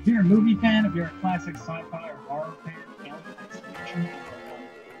 So, if you're a movie fan, if you're a classic sci-fi or horror fan, Alien Isolation is the one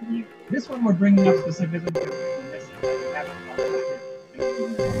for you. This one we're bringing up specifically because we missed it. We haven't talked about it.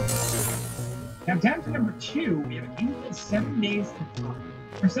 Now, down to number 2, we have a game called 7 Days to Die.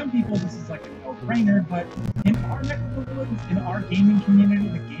 For some people, this is like a no-brainer, but in our neck of the woods, in our gaming community,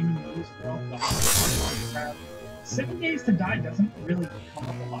 the gaming news world, the crowd, 7 Days to Die doesn't really come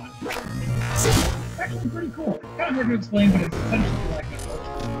up a lot. It's actually pretty cool. It's kind of hard to explain, but it's essentially like a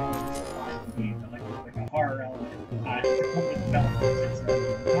game, like a horror element. It's a corporate development. It's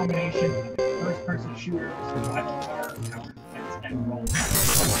a combination of a first-person shooter, survival horror, tower defense, and role.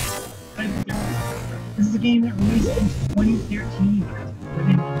 This is a game that released in 2013. It's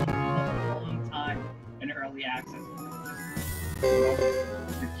been a long time in early access.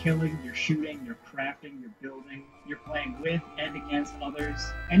 You're killing, you're shooting, you're crafting, you're building, you're playing with and against others,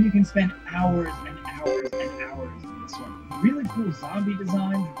 and you can spend hours and hours and hours in this one. Really cool zombie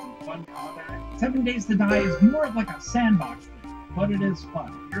design and fun combat. 7 Days to Die is more of like a sandbox thing, but it is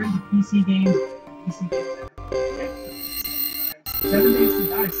fun. If you're into PC games, PC games 7 Days to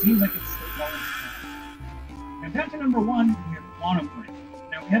Die seems like it's still going strong. Now down to number 1, we have Quantum Break.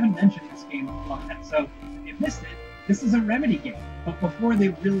 Now we haven't mentioned this game a lot, so if you missed it, this is a Remedy game. But before they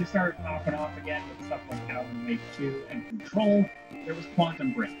really started popping off again with stuff like Alan Wake 2 and Control, there was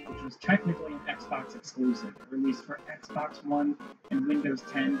Quantum Break, which was technically an Xbox exclusive, released for Xbox One and Windows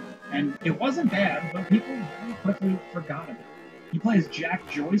 10, and it wasn't bad, but people very quickly forgot about it. You play as Jack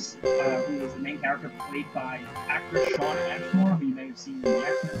Joyce, who is the main character played by actor Shawn Ashmore, who you may have seen in the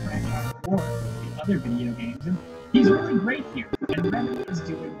X-Men franchise or in other video games, and he's really great here. And Remedy is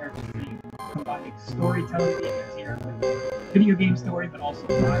doing their thing, combining storytelling elements here with video game story, but also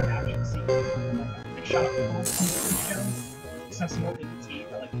live action scenes. They shot up the whole TV show, accessible to the team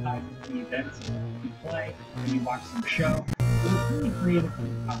that like ties into the events you play, and you watch some show. It was really creative.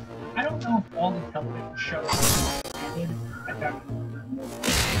 I don't know if all the television shows ended. I found it more.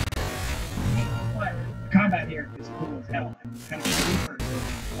 But the combat here is cool as hell. And kind of super of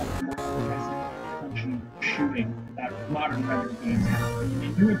the more progressive, functioning shooting that modern Remedy games have. They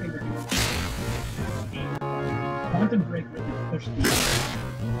do what they were doing. Quantum Break really pushed the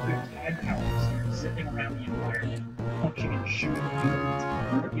tag powers. You're zipping around the environment, punching and shooting,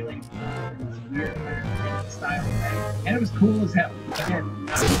 manipulating this weird style way. And it was cool as hell. Again,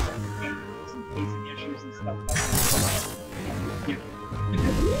 not just some basic issues and stuff like that. If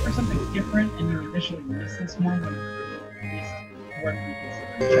you're looking for something different and you initially missed this one, when you missed worth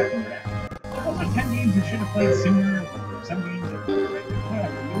reconsidering checking it out. There's also 10 games you should have played sooner, or some games that are right there.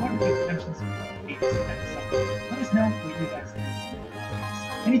 Whatever. You want to pay attention to games and stuff. Let us know what you guys think.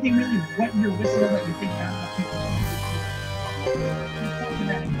 Anything really wet in your whistle that you think not enough people know? Let's talk to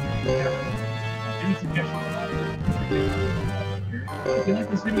that in any suggestions about it? If you like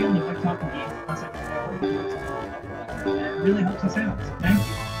this video and you like talking games, it really helps us out. So thank you.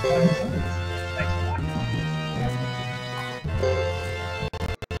 Thanks for watching.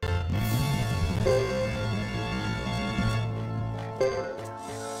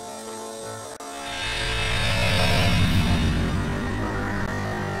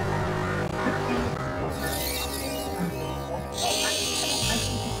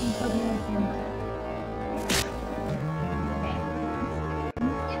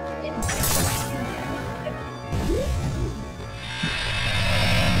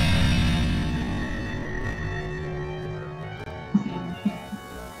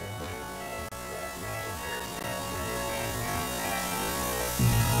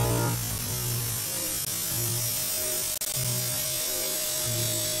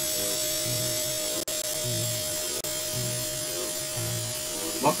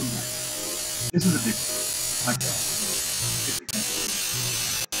 Welcome back. This is a big my God.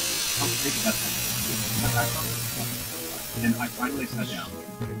 I'll take that and I finally sat down to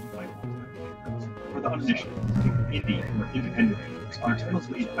play for the uninitiated, indie or independent games are titles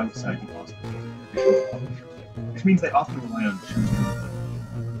made outside the Boston, which means they often rely on choosing,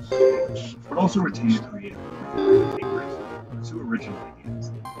 but also retain the creative papers to original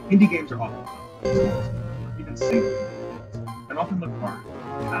ideas. Indie games are often even single, and often look hard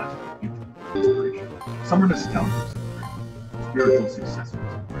past inspiration. Some are nostalgic, spiritual successors,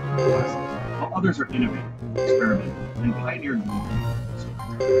 while others are innovative, experimental, and pioneer new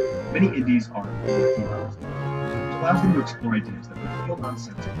stories. Many indies are heroes, which allows them to explore ideas that would feel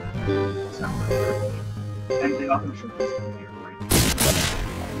nonsensical, sound like, and they often showcase creative ideas.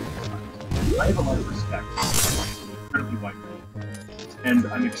 I have a lot of respect for this incredibly wide range, and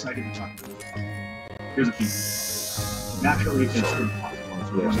I'm excited to talk about it. Here's a few things. Naturally, it's impossible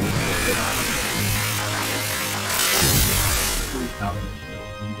to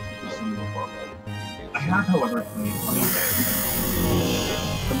I have, however, played other games.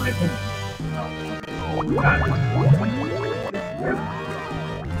 From my opinion,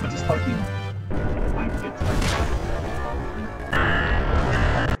 but despite the I did try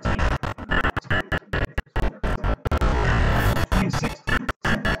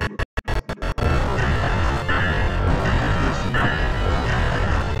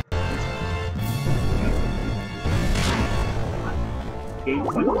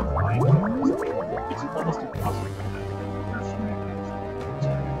games like it's almost impossible to do that.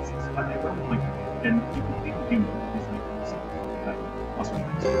 But I really like it, and you can do these things that also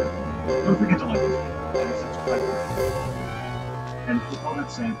makes it. Don't forget to like this video and subscribe. And with all that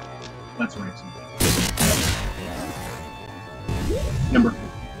said, let's rank some games. Number 4,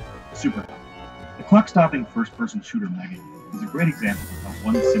 Super Hot. The clock-stopping first-person shooter mega is a great example of how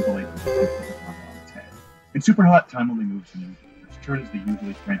one simple idea can flip the genre on its head. In Super Hot, time only moves smoothly, which turns the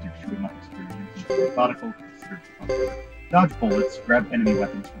usually frantic shoot-'em-up experience into a methodical, considered fun. Dodge bullets, grab enemy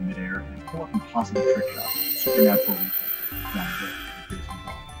weapons from midair, and pull up impossible trick shots with supernatural reflexes.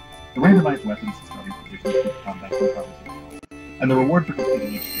 The randomized weapons and starting positions with combat improvisation, and the reward for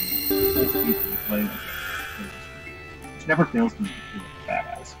completing each game is full speed replay, which never fails to make you feel like a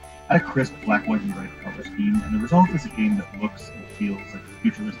badass. Add a crisp black, white, and red color scheme, and the result is a game that looks and feels like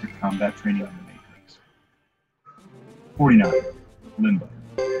futuristic combat training on the Matrix. 49. Limbo.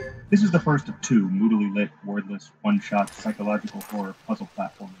 This is the first of 2 moodily lit, wordless, one-shot psychological horror puzzle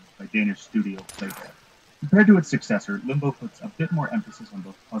platformers by Danish studio Playdead. Compared to its successor, Limbo puts a bit more emphasis on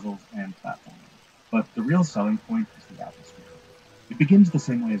both puzzles and platforming, but the real selling point is the atmosphere. It begins the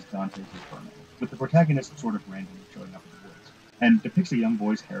same way as Dante's Inferno, with the protagonist sort of randomly showing up in the woods, and depicts a young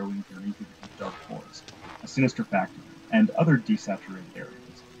boy's harrowing journey through the dark forest, a sinister factory, and other desaturated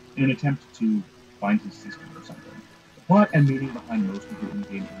areas, in an attempt to find his sister or something. The plot and meaning behind most of the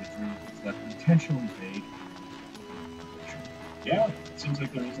in-game imagery is left intentionally vague. Yeah, it seems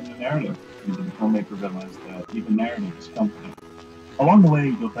like there isn't a narrative. The filmmaker realized that even narrative is company. Along the way,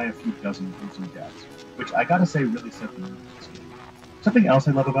 you'll die a few dozen gruesome deaths, which I gotta say really set the mood for this game. Something else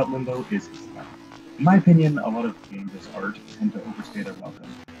I love about Limbo is its length. In my opinion, a lot of games as art tend to overstay their welcome,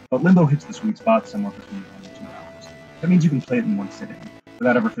 but Limbo hits the sweet spot somewhere between 1 and 2 hours. That means you can play it in one sitting,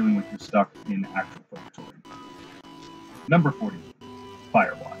 without ever feeling like you're stuck in actual purgatory. Number 40.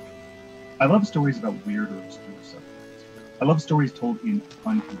 Firewatch. I love stories about weird or obscure subjects. I love stories told in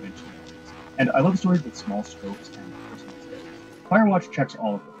unconventional ways, and I love stories with small scopes and personal stakes. Firewatch checks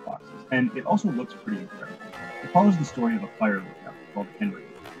all of those boxes, and it also looks pretty incredible. It follows the story of a fire lookout called Henry,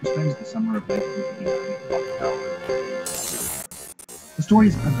 who spends the summer of 1959 in Clock Tower. The story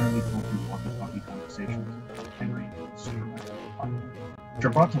is primarily told through walkie-talkie conversations with Henry and the supervisor, which are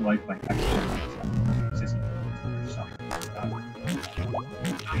brought to life by experts Cecile and their son.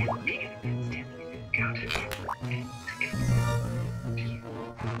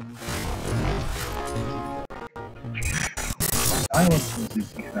 Aila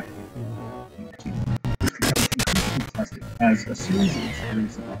poses effective tested as a series of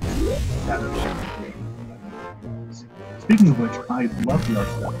mysterious events that are. Speaking of which, I love the art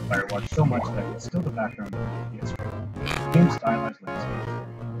style of Firewatch so much that it's still the background of the PS3. The game's stylized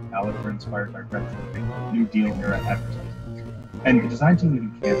landscapes, palettes were inspired by retro, New Deal era advertisements, and the design team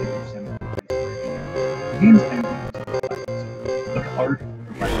even can't do semi-inspiration. The game's ending is the but art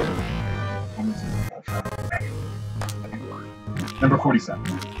provides performances of all Sharon. Number 47,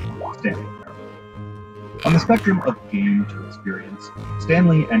 Stanley. On the spectrum of game to experience,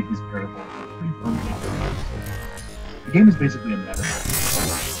 Stanley and his parable are pretty firmly. The game is basically a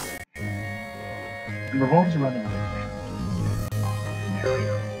metaphor and revolves around the relationship between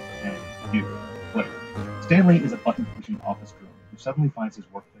narrator and you, player. Stanley is a button-pushing office drone who suddenly finds his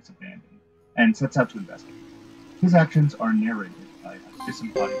workplace abandoned and sets out to investigate. His actions are narrated by a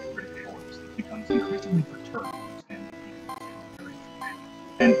disembodied British voice that becomes increasingly perturbed when Stanley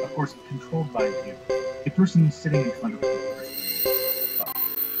and, of course, controlled by you, a person sitting in front of the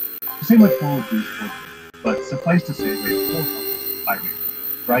say much more of these words, but suffice to say there is full irony,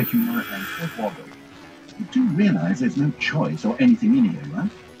 dry humor, and fourth wall building. You do realize there's no choice or anything in here, right?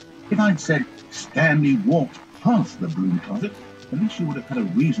 If I'd said Stanley walked past the broom closet, at least you would have had a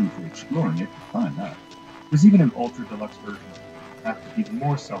reason for exploring it to find out. There's even an ultra-deluxe version that is even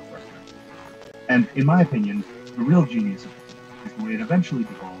more self-referential. And in my opinion, the real genius of it is the way it eventually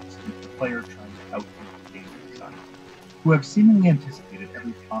devolves into the player trying to outthink the game designers, who have seemingly anticipated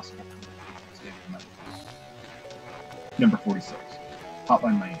every possible Number 46,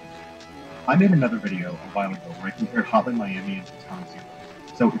 Hotline Miami. I made another video a while ago where I compared Hotline Miami and Town Zero.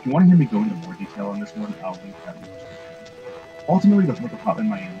 So if you want to hear me go into more detail on this one, I'll link that in the description. Ultimately, the hook of Hotline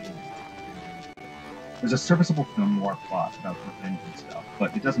Miami is there's a serviceable film noir plot about revenge and stuff,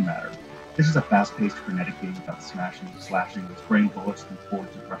 but it doesn't matter. This is a fast-paced, frenetic game about smashing, slashing, and spraying bullets through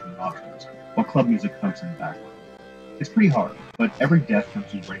hordes of Russian monsters, while club music pumps in the background. It's pretty hard, but every death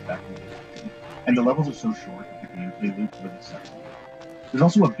comes you right back into action, and the levels are so short that the gameplay loop really sucks. There's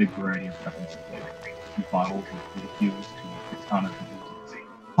also a big variety of weapons to play with, from bottles and fuels to katana to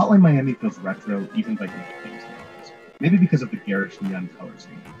Hotline Miami feels retro even by game standards. Maybe because of the garish neon color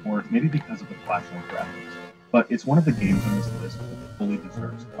scheme, or maybe because of the flashlight graphics, but it's one of the games on this list that fully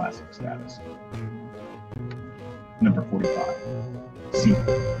deserves classic status. Number 45, Sifu.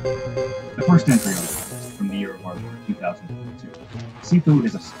 The first entry on the list from the year of our Lord 2022. Sifu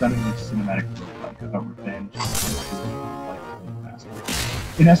is a stunningly cinematic roguelike about revenge and master.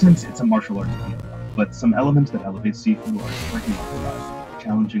 In essence, it's a martial arts game, but some elements that elevate Sifu are striking off the rise,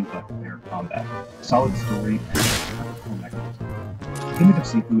 challenging but fair combat, a solid story, and a powerful mechanism. The image of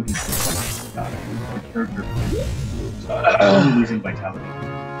Sifu is the character slowly losing vitality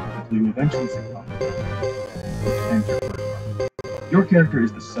until you eventually succumb, which ends your first run. Your character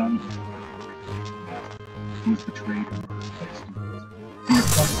is the son of who is betrayed and murdered by students. In your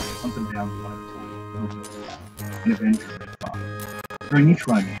quest to hunt them down one at a time, and avenge your late father. During each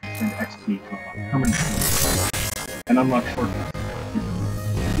run, you can spend XP to unlock permanent skills and unlock shortcuts.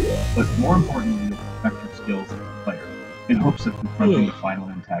 But more importantly, you'll perfect your skills as a player, in hopes of confronting the final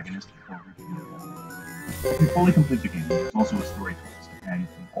antagonist before reaching the end. If you fully complete the game, there's also a story twist and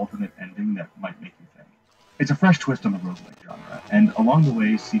an alternate ending that might make you think. It's a fresh twist on the roguelike genre, and along the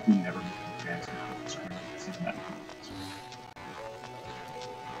way, Sifu never misses a chance to put the screen with cinematic moments.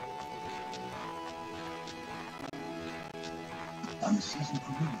 On the season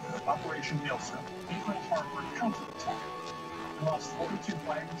premiere of Operation Maelstrom, April Harbor counterattack. We lost 42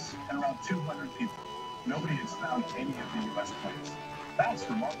 planes and around 200 people. Nobody has found any of the U.S. planes. That's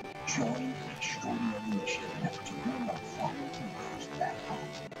remarkable. Join the extraordinary mission to bring our fallen heroes back home.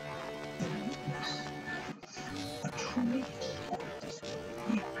 The witness, a truly historic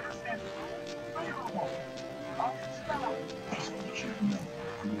display. Firewall. Isolation of men,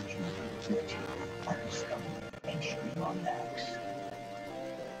 creation of the rich, are discovered and stream on Max.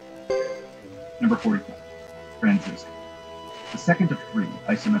 Number 44, Transistor. The second of 3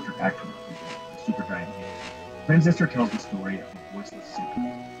 isometric action movies in the Supergiant game. Transistor tells the story of a voiceless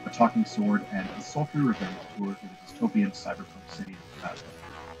Sifu, a talking sword, and a sultry revenge tour through the dystopian cyberpunk city of Bazba.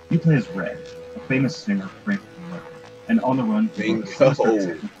 You play as Rhett, a famous singer frantically murdered, And on the run, Bingo. take Take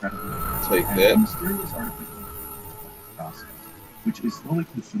that. A mysterious artificial process, which is slowly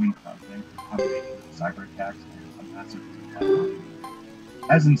consuming content in combination with cyber attacks and a massive supply.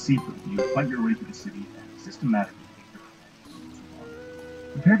 As in Seafood, you fight your way through the city and systematically take your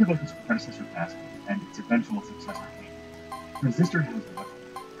command. Compared to both its predecessor Bazba and its eventual successor King, Transistor has much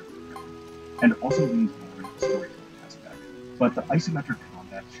more, and also leans more into the storytelling aspect. But the isometric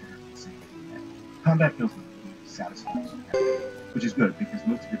combat shares the same thing. Combat feels satisfying, which is good because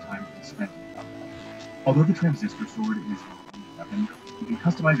most of your time is spent in combat. Although the Transistor Sword is a weapon, you can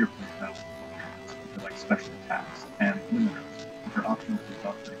customize your playstyles with like special attacks and limiters, which are optional to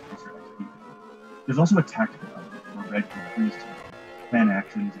buff and increase your XP. There's also a tactical element where Rhett can freeze to plan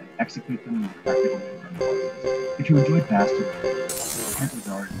actions and execute them in practical ways on bosses. If you enjoyed Bastard, chances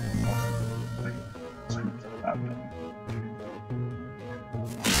are you will also enjoy scripts about it.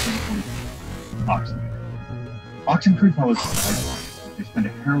 Oxenfree follows the life. They spend a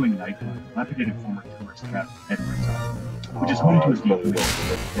harrowing night on a dilapidated former tourist trap at Edward's, which is home to his deep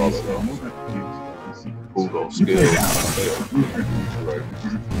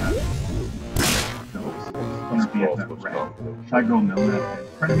Shy Girl Milna and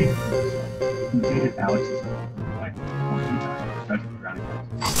Frenemy who dated Alex's wife before he drowning.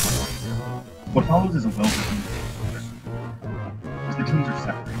 What follows is a well-written as the teams are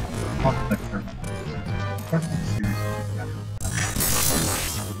separated. Talk like her. The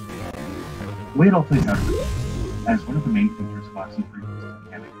way it all plays out as one of the main features of Oxenfree is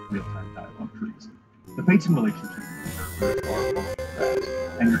dynamic real-time dialogue trees. The fates and relationships are tracks,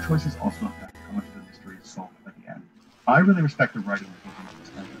 and your choices also affect how much of the mystery is solved at the end. I really respect the writing of this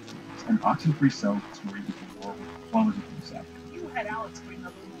kind of series, and Oxenfree sells the story even more with quality concept. You had Alex bring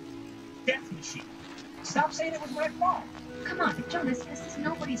up the death machine. Stop saying it was my fault. Come on, Jonas, this is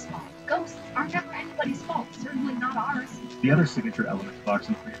nobody's fault. Ghosts are never anybody's fault, certainly not ours. The other signature element of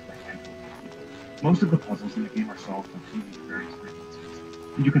Oxenfree is the handful of people. Most of the puzzles in the game are solved completely various frequencies,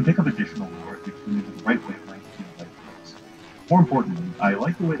 and you can pick up additional lore if you tune into the right wavelength in the right place. More importantly, I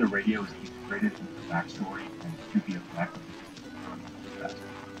like the way the radio is integrated into the backstory and creepy effect of the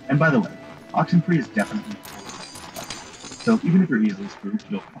And by the way, Oxenfree is definitely so even if you're easily spooked,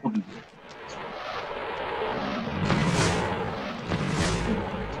 you'll probably do it.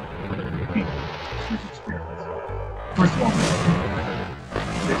 First of all,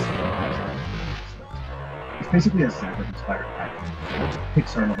 it's basically a Zelda-inspired action,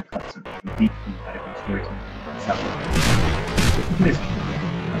 Pixar-level cutscene with deep thematic storytelling. It is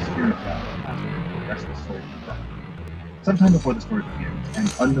a spirit battle after the rest of the story. Sometime before the story begins, an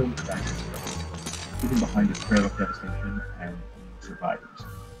unknown tragedy starts, leaving behind a trail of devastation and survivors.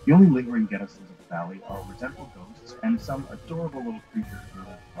 The only lingering ghettos of the valley are resentful ghosts and some adorable little creatures who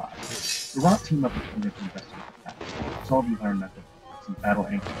thrive. The Rot team up with Phoenix to investigate the past, solve environmental problems, and battle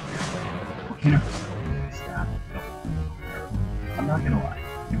ancient volcano facilities, staff, and I'm not gonna lie,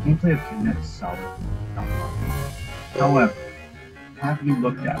 the gameplay of Kinect is solid, not fun. However, have you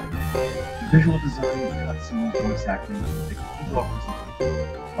looked at it? The visual design, the cutscene, voice acting, the complete offers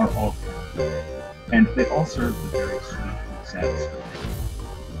are all good, and they all serve the very sweet and sad story,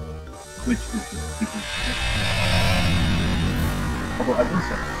 which is the biggest. Although I will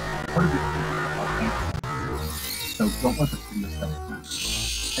say, part of it is so don't let the video stuff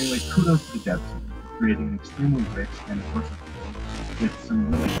fool. Anyway, kudos to the dev team for creating an extremely rich and versatile game with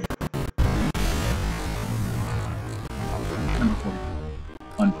some really Number 4,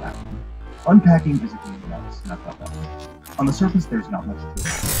 unpacking. Unpacking is a game that's not that bad. On the surface, there's not much to it.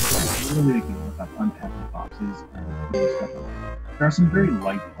 It's literally a game about unpacking boxes and putting stuff away. There are some very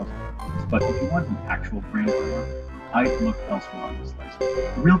light puzzle games, but if you want an actual brain burner, I'd look elsewhere on this list.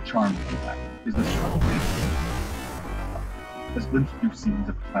 The real charm of unpacking is the struggle as glimpsed through scenes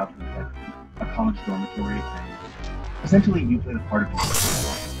of a childhood bedroom, a college dormitory, and essentially you play the part of a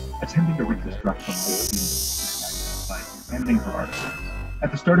attempting to reconstruct the life by examining her artifacts.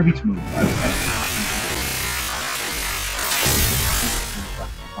 At the start of each move, I was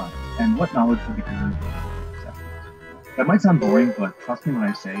and what knowledge will be gained in seconds. That might sound boring, but trust me when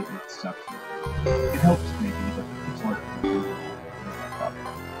I say it sucks. It helps, maybe, but it's hard to do.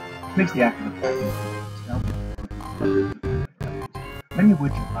 It makes the act of attacking many of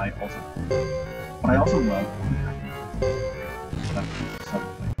which I also do. But I also love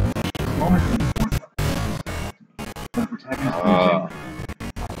moments when the fourth but the protagonist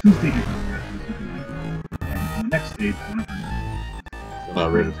two stages of the character is looking like and in the next stage one of them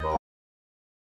not ready for